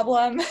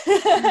problem.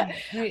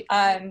 Right.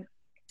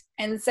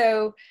 And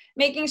so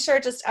making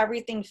sure just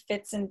everything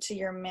fits into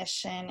your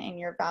mission and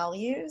your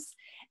values.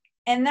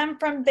 And then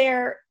from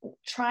there,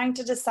 trying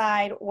to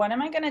decide, what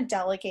am I going to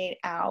delegate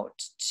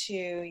out to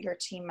your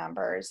team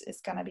members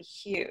is going to be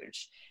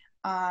huge.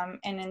 And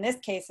in this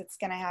case, it's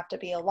going to have to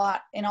be a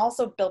lot. And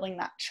also building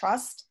that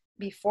trust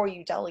before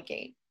you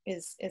delegate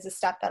is a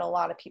step that a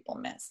lot of people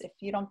miss. If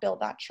you don't build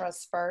that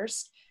trust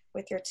first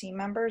with your team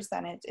members,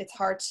 then it's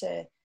hard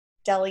to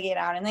delegate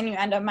out, and then you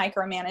end up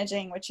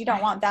micromanaging, which you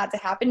don't want that to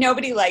happen.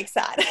 Nobody likes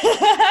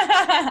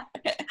that.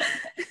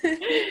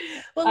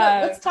 Well,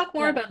 let's talk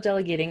more about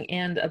delegating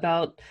and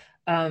about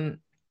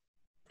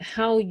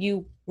how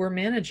you were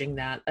managing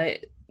that.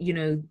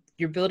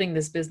 You're building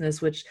this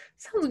business, which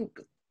sounds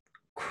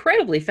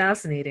incredibly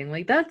fascinating.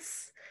 Like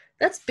that's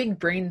big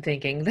brain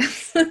thinking.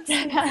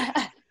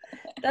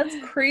 That's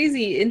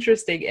crazy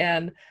interesting.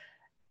 And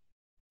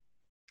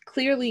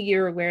clearly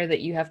you're aware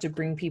that you have to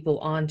bring people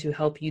on to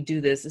help you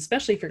do this,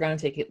 especially if you're going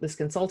to take this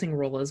consulting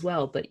role as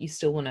well, but you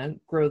still want to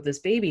grow this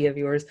baby of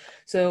yours.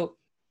 So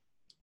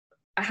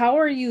how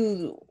are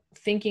you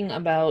thinking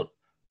about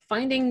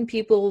finding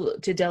people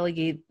to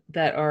delegate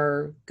that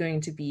are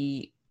going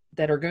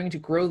to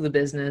grow the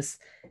business,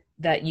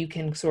 that you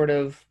can sort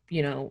of,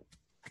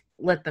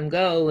 let them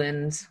go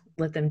and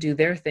let them do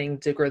their thing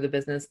to grow the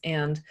business?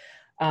 And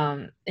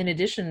in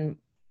addition,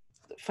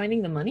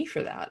 finding the money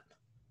for that.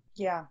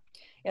 Yeah,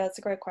 that's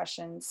a great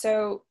question.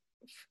 So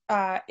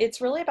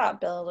it's really about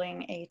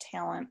building a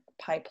talent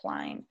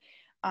pipeline.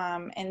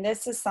 And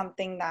this is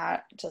something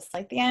that, just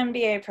like the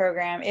MBA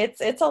program,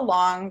 it's a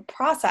long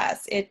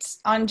process. It's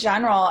on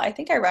general, I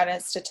think I read a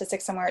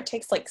statistic somewhere, it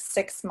takes like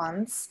 6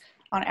 months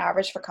on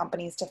average for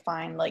companies to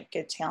find like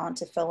good talent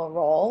to fill a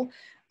role,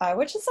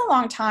 which is a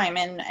long time.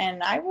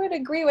 And I would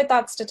agree with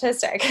that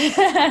statistic.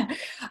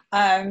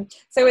 So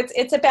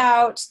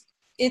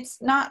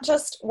it's not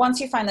just once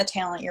you find the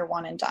talent, you're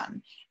one and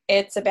done.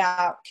 It's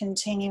about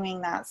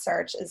continuing that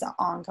search as an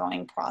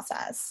ongoing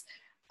process.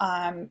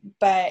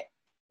 But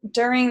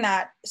during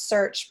that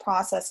search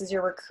process, as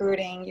you're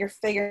recruiting, you're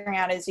figuring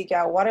out as you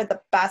go, what are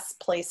the best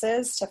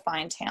places to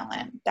find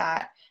talent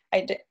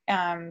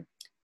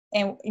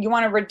and you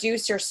want to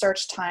reduce your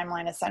search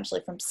timeline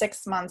essentially from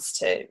 6 months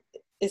to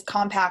as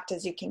compact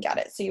as you can get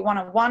it. So you want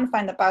to, one,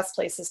 find the best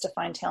places to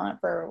find talent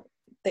for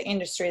the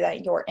industry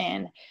that you're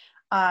in.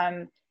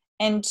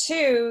 And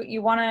two,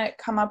 you want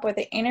to come up with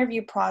an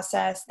interview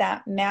process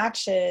that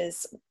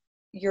matches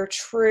your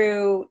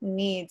true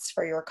needs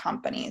for your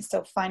company.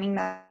 So finding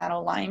that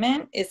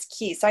alignment is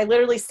key. So I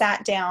literally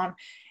sat down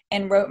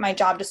and wrote my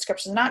job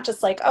description, not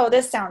just like, oh,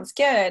 this sounds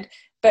good,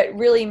 but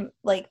really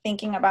like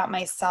thinking about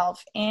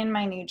myself in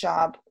my new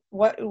job.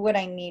 What would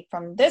I need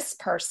from this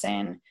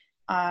person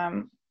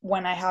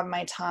when I have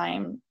my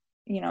time,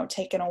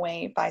 taken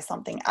away by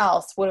something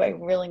else? What do I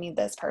really need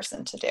this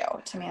person to do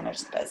to manage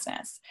the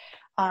business?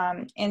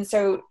 And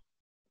so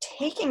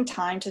taking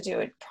time to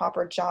do a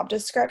proper job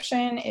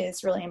description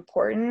is really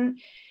important.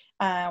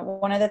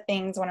 One of the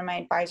things one of my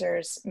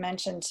advisors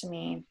mentioned to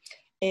me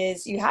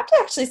is you have to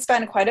actually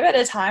spend quite a bit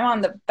of time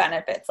on the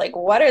benefits. Like,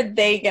 what are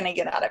they going to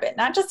get out of it?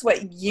 Not just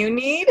what you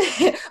need,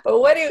 but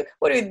what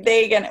are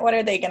they going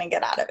to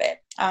get out of it?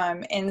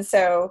 And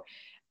so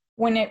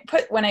when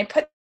I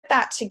put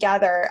that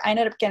together, I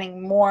ended up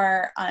getting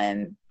more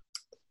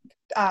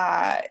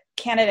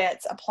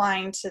candidates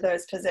applying to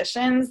those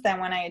positions than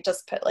when I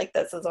just put like,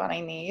 this is what I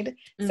need.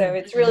 Mm-hmm. So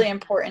it's really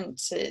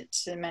important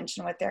to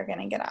mention what they're going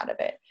to get out of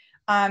it.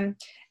 And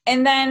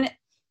then,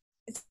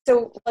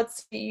 so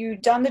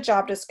you've done the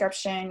job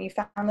description, you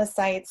found the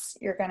sites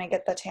you're going to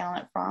get the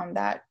talent from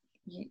that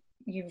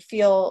you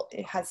feel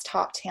it has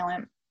top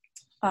talent.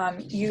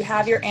 You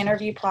have your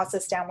interview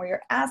process down where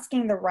you're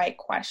asking the right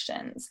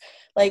questions,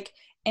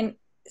 and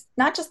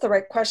not just the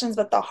right questions,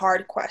 but the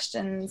hard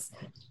questions,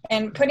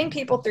 and putting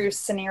people through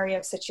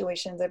scenario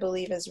situations, I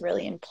believe, is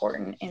really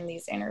important in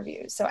these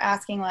interviews. So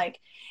asking like,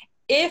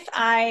 if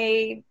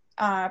I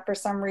for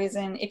some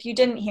reason, if you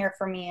didn't hear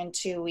from me in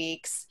 2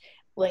 weeks,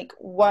 like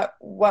what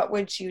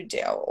would you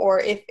do? Or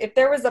if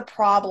there was a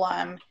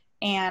problem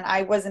and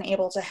I wasn't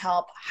able to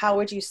help, how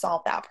would you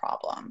solve that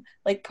problem?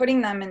 Like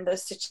putting them in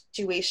those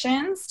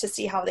situations to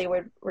see how they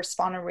would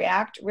respond and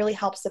react really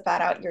helps to vet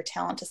out your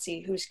talent to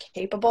see who's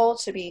capable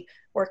to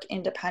work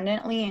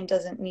independently and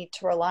doesn't need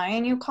to rely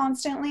on you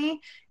constantly,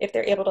 if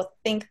they're able to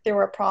think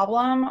through a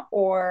problem,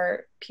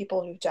 or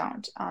people who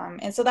don't.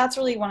 And so that's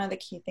really one of the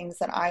key things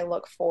that I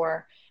look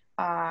for.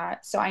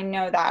 So I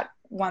know that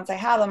once I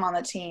have them on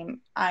the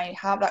team, I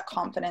have that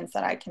confidence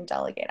that I can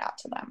delegate out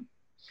to them.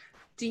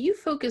 Do you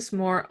focus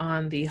more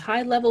on the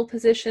high level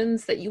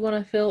positions that you want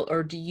to fill,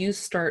 or do you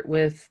start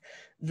with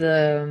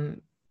the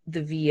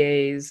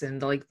VAs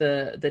and like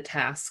the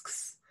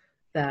tasks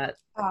that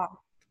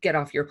get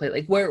off your plate?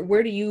 Like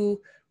where do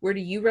you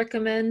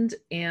recommend,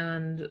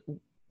 and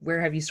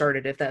where have you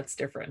started if that's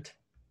different?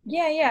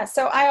 Yeah.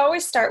 So I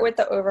always start with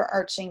the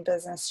overarching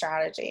business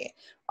strategy,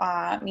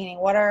 meaning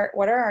what are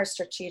our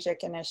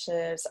strategic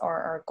initiatives or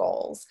our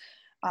goals.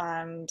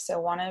 So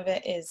one of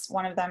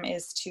them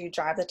is to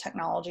drive the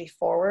technology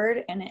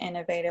forward in an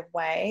innovative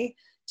way,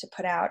 to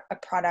put out a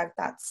product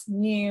that's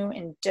new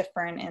and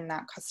different and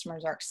that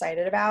customers are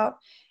excited about.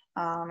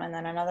 And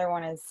then another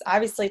one is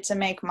obviously to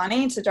make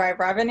money, to drive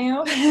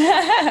revenue,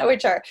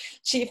 which our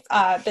chief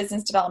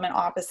business development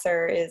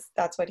officer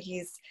that's what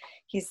he's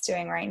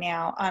doing right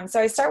now. So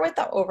I start with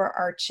the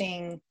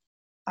overarching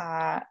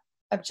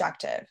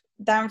objective.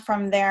 Then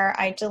from there,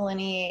 I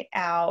delineate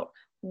out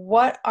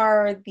what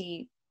are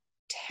the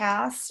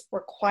tasks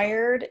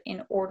required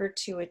in order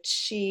to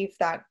achieve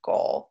that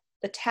goal.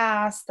 The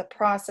tasks, the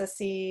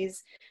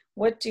processes,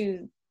 what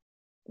do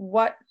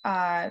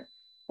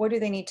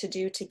they need to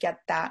do to get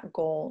that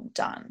goal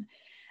done?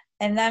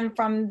 And then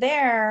from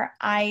there,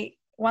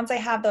 once I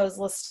have those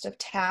lists of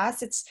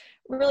tasks,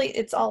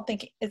 it's all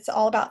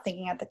about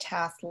thinking at the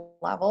task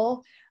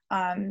level.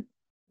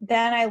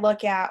 Then I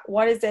look at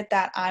what is it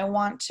that I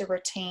want to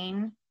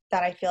retain,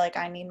 that I feel like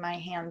I need my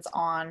hands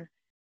on,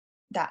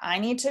 that I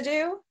need to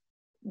do,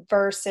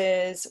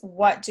 versus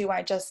what do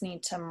I just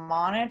need to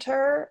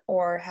monitor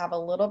or have a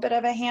little bit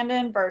of a hand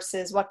in,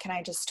 versus what can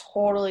I just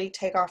totally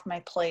take off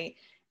my plate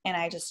and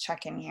I just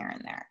check in here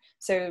and there.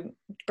 So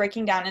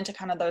breaking down into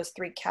kind of those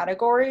three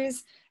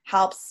categories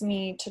helps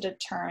me to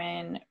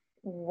determine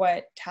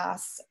what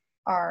tasks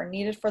are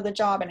needed for the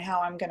job and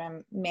how I'm going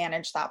to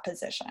manage that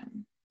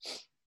position.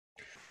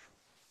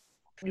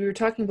 We were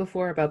talking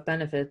before about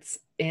benefits,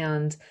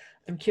 and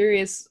I'm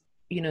curious,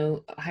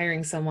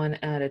 hiring someone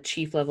at a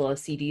chief level, a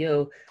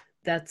CDO,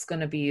 that's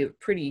going to be a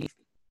pretty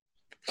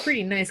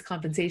nice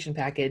compensation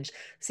package.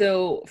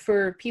 So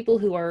for people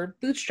who are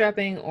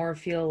bootstrapping or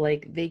feel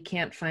like they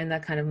can't find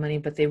that kind of money,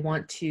 but they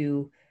want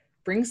to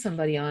bring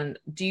somebody on,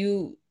 do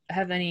you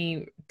have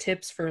any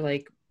tips for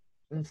like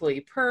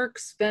employee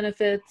perks,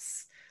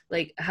 benefits?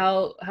 Like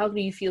how do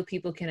you feel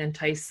people can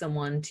entice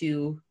someone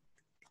to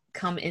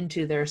come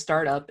into their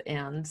startup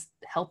and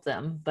help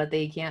them, but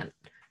they can't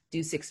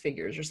do 6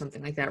 figures or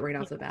something like that right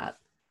off the bat?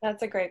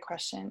 That's a great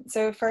question.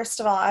 So first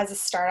of all, as a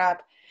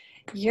startup,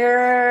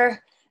 you're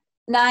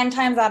 9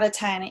 times out of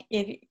 10,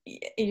 if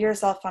you're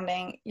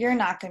self-funding, you're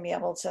not going to be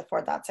able to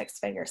afford that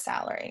 6-figure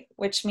salary,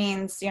 which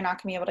means you're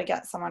not going to be able to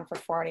get someone for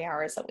 40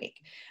 hours a week.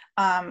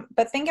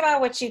 But think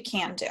about what you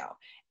can do.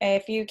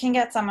 If you can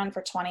get someone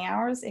for 20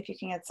 hours, if you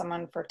can get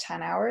someone for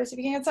 10 hours, if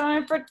you can get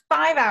someone for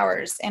 5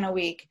 hours in a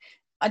week,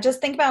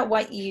 just think about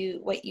what you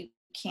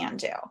can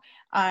do.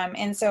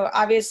 And so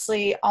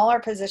obviously all our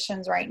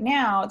positions right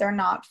now, they're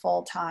not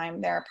full-time,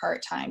 they're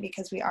part-time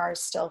because we are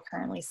still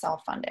currently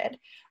self-funded.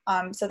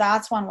 So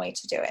that's one way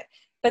to do it.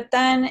 But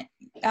then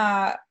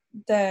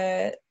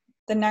the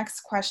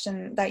next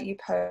question that you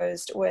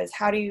posed was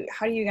how do you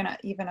gonna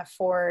even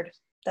afford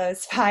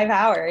those 5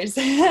 hours?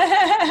 So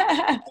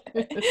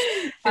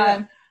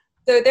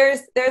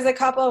there's a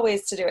couple of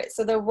ways to do it.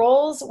 So the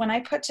roles, when I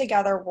put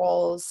together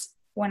roles,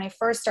 when I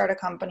first start a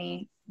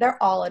company,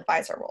 they're all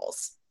advisor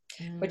roles,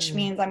 which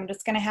means I'm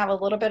just going to have a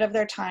little bit of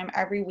their time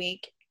every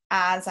week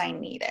as I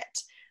need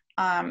it.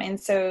 And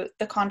so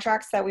the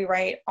contracts that we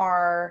write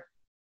are,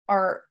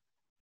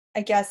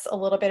 I guess, a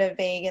little bit of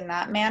vague in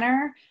that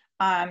manner,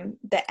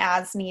 the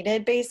as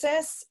needed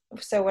basis.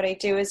 So what I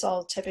do is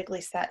I'll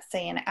typically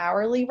say an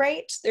hourly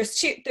rate. There's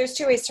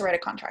two ways to write a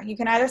contract. You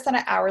can either set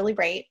an hourly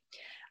rate,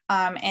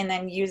 and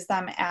then use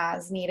them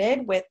as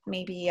needed with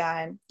maybe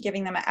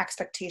giving them an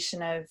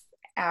expectation of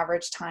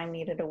average time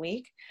needed a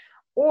week.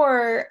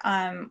 Or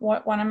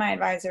what one of my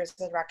advisors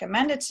has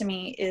recommended to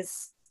me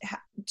is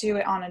do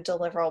it on a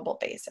deliverable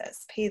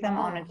basis, pay them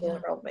on a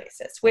deliverable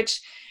basis,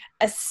 which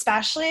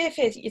especially if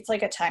it's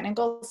like a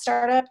technical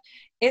startup,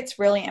 it's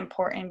really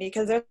important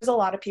because there's a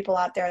lot of people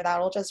out there that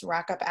will just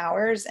rack up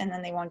hours and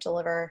then they won't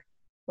deliver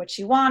what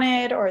you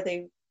wanted, or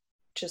they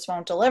just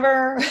won't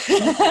deliver.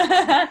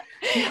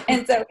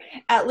 And so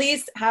at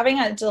least having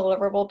a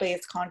deliverable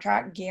based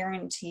contract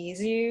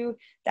guarantees you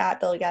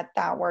that they'll get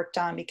that work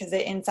done, because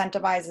it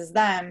incentivizes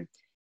them.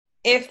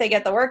 If they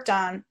get the work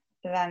done,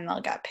 then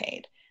they'll get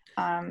paid.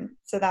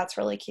 So that's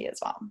really key as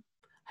well.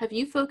 Have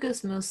you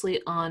focused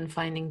mostly on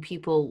finding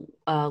people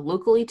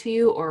locally to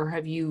you, or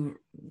have you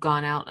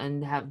gone out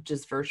and have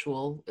just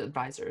virtual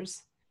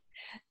advisors?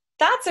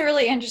 That's a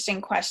really interesting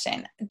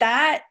question.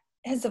 That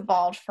has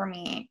evolved for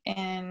me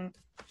in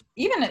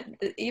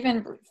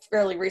even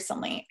fairly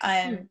recently.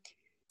 Hmm.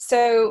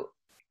 So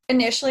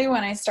initially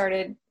when I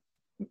started,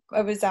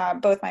 it was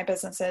both my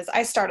businesses.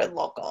 I started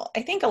local.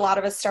 I think a lot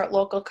of us start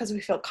local because we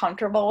feel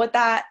comfortable with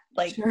that.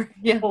 Like Sure.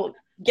 Yeah. people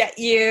get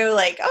you,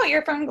 like, oh,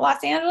 you're from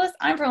Los Angeles.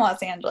 I'm from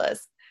Los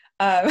Angeles.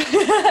 Um,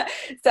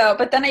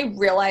 but then I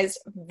realized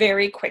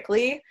very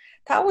quickly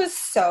that was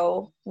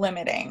so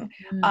limiting.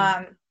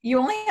 Mm. You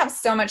only have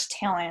so much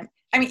talent.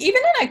 I mean,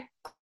 even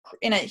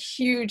in a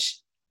huge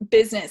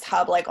business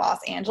hub like Los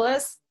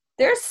Angeles,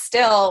 there's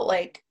still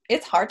like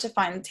it's hard to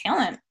find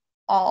talent.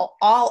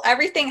 All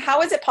everything.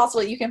 How is it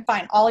possible you can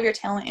find all of your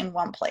talent in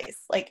one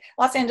place? Like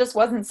Los Angeles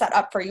wasn't set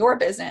up for your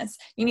business.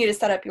 You need to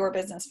set up your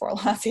business for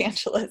Los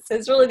Angeles.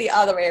 It's really the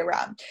other way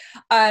around.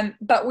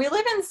 But we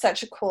live in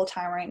such a cool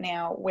time right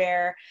now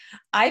where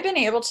I've been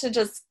able to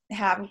just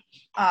have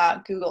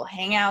Google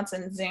Hangouts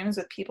and Zooms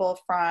with people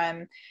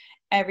from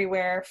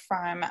everywhere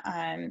from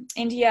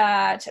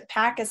India to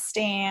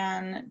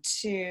Pakistan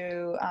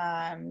to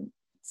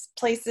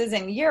places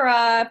in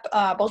Europe,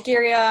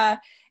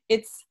 Bulgaria.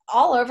 It's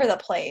all over the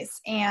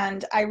place.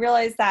 And I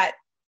realized that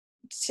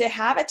to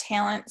have a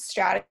talent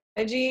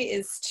strategy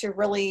is to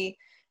really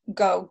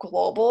go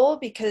global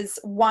because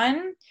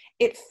one,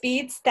 it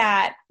feeds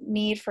that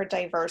need for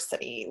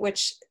diversity,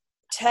 which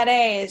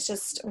today is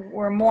just,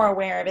 we're more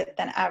aware of it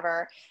than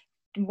ever.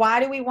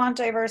 Why do we want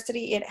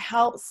diversity? It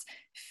helps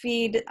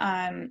feed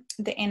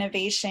the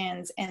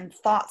innovations and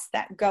thoughts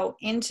that go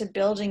into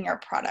building your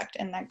product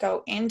and that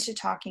go into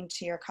talking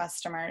to your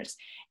customers.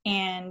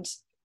 And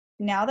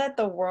now that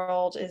the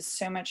world is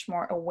so much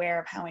more aware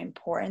of how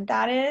important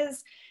that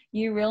is,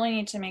 you really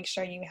need to make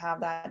sure you have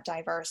that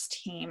diverse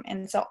team.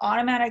 And so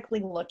automatically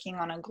looking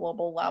on a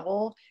global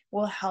level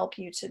will help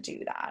you to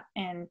do that.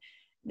 And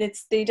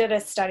they did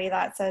a study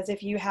that says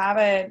if you have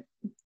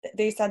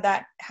they said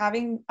that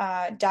having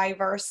a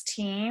diverse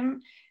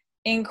team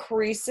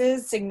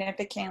increases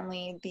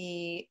significantly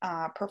the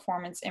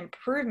performance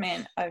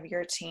improvement of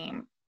your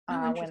team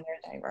Oh, when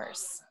they're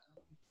diverse.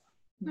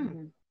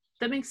 hmm.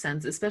 That makes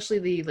sense, especially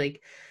the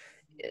like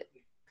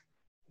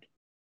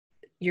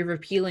you're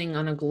appealing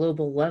on a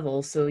global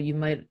level, so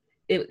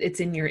it's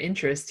in your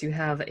interest to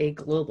have a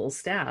global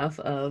staff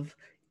of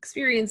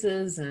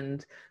experiences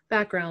and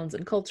backgrounds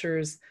and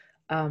cultures.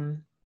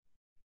 Um,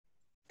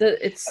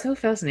 it's so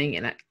fascinating,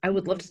 and I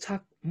would love Mhm. to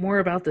talk more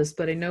about this,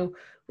 but I know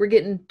we're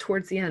getting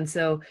towards the end.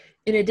 So,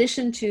 in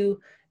addition to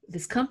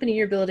this company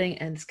you're building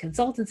and this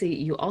consultancy,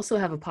 you also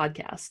have a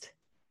podcast.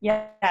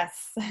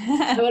 Yes.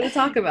 I want to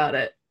talk about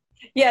it.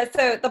 Yeah,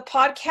 so the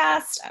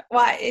podcast,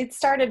 well, it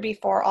started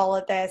before all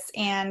of this.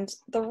 And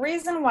the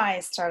reason why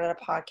I started a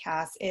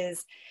podcast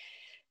is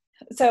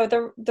so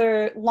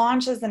the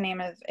launch is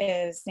name of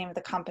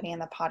the company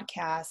and the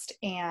podcast.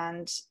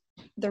 And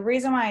the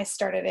reason why I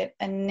started it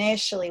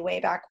initially way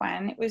back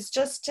when, it was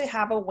just to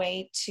have a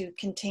way to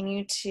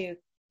continue to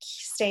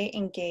stay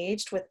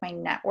engaged with my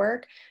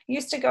network. I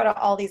used to go to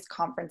all these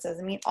conferences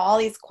and meet all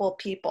these cool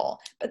people,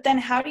 but then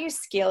how do you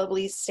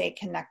scalably stay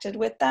connected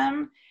with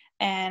them?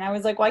 And I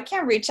was like, well, I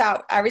can't reach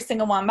out every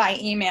single one by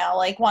email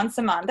like once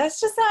a month.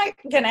 That's just not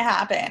going to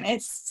happen.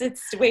 It's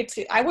way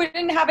too, I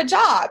wouldn't have a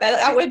job.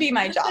 That would be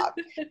my job.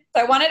 So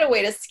I wanted a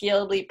way to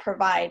scalably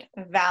provide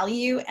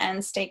value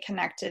and stay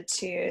connected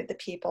to the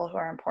people who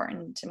are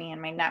important to me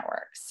in my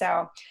network.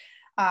 So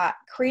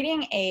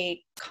creating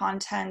a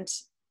content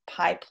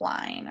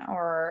pipeline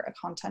or a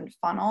content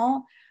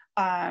funnel,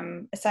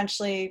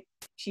 essentially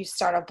if you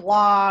start a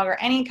blog or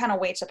any kind of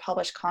way to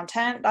publish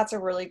content, that's a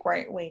really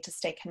great way to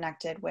stay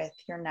connected with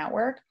your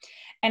network.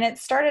 And it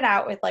started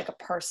out with like a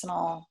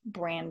personal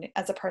branding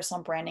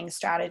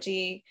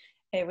strategy.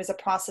 It was a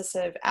process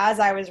of, as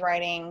I was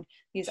writing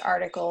these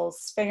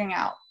articles, figuring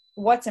out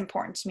what's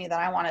important to me that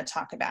I want to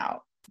talk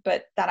about,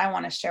 but that I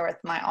want to share with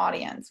my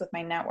audience, with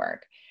my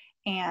network.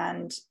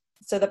 And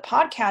so the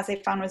podcast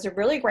I found was a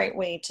really great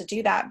way to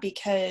do that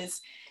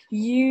because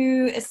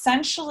you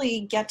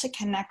essentially get to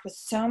connect with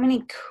so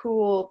many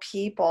cool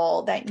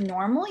people that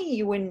normally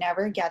you would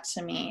never get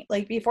to meet.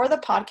 Like before the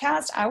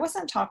podcast, I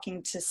wasn't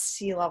talking to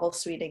C-level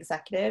suite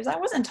executives. I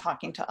wasn't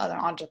talking to other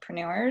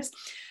entrepreneurs,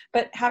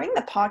 but having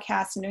the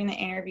podcast and doing the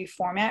interview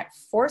format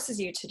forces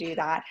you to do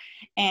that.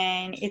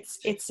 And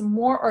it's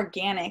more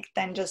organic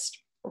than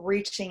just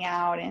reaching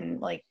out and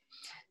like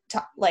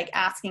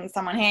asking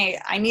someone, hey,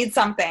 I need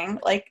something.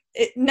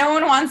 No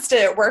one wants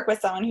to work with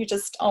someone who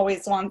just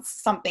always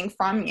wants something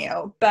from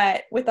you.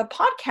 But with a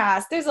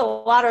podcast, there's a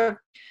lot of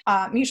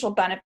mutual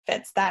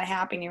benefits that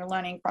happen. You're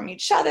learning from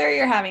each other.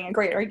 You're having a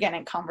great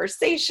organic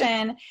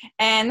conversation.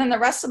 And then the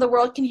rest of the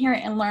world can hear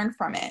it and learn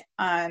from it.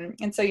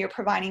 And so you're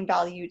providing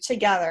value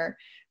together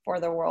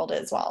for the world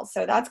as well.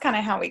 So that's kind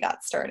of how we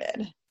got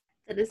started.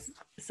 That is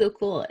so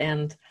cool.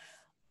 And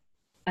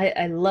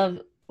I love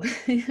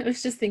I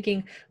was just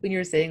thinking when you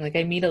were saying like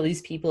I meet all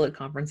these people at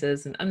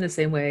conferences and I'm the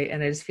same way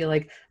and I just feel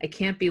like I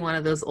can't be one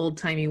of those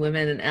old-timey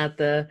women and at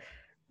the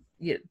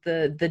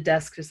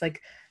desk just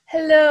like,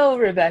 hello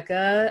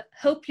Rebecca,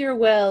 hope you're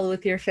well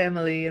with your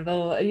family, and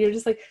you're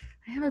just like,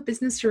 I have a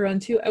business to run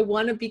too. I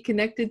want to be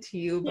connected to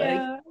you,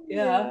 but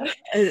yeah.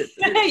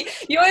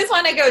 You always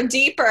want to go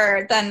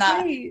deeper than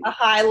the a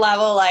high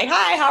level, like,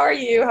 hi, how are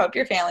you? Hope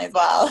your family's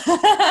well.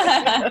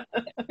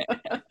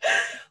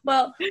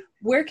 Well,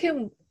 where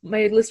can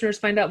my listeners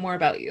find out more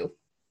about you?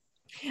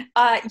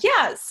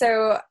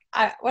 So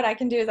what I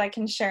can do is I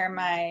can share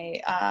my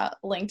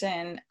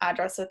LinkedIn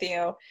address with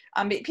you.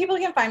 People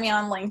can find me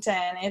on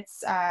LinkedIn.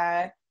 It's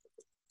I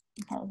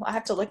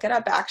have to look it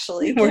up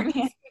actually. Give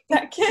me a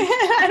second.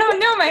 I don't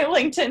know my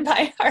LinkedIn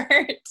by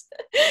heart.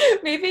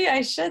 Maybe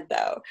I should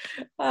though.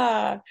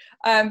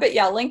 But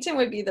yeah, LinkedIn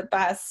would be the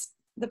best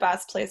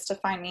place to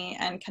find me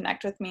and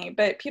connect with me.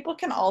 But people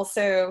can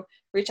also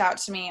reach out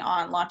to me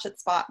on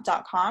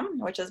launchitspot.com,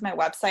 which is my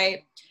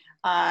website.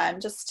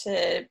 Just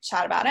to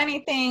chat about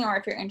anything, or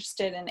if you're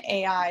interested in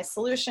AI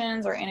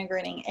solutions or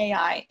integrating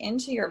AI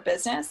into your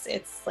business.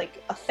 It's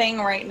like a thing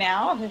right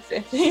now, if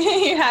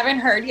you haven't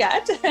heard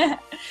yet.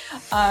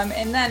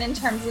 And then in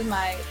terms of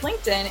my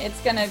LinkedIn,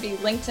 it's going to be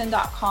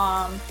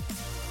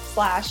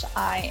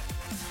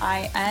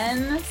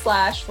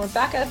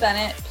linkedin.com/IN/Rebecca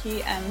Bennett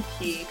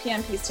PMP.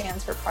 PMP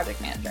stands for Project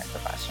Manager and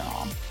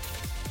Professional.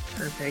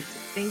 Perfect.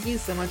 Thank you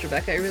so much,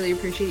 Rebecca. I really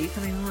appreciate you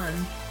coming on.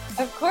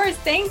 Of course.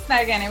 Thanks,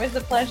 Megan. It was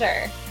a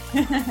pleasure.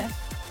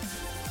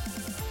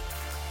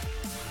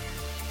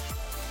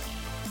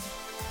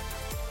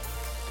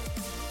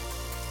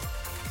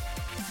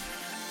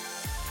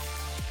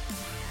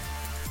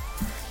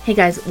 Hey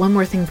guys, one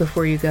more thing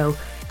before you go.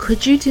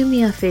 Could you do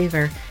me a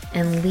favor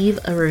and leave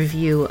a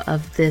review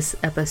of this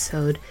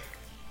episode?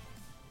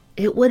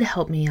 It would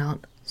help me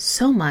out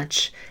so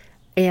much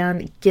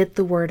and get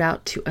the word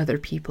out to other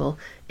people.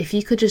 If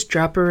you could just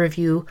drop a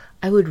review,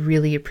 I would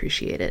really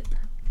appreciate it.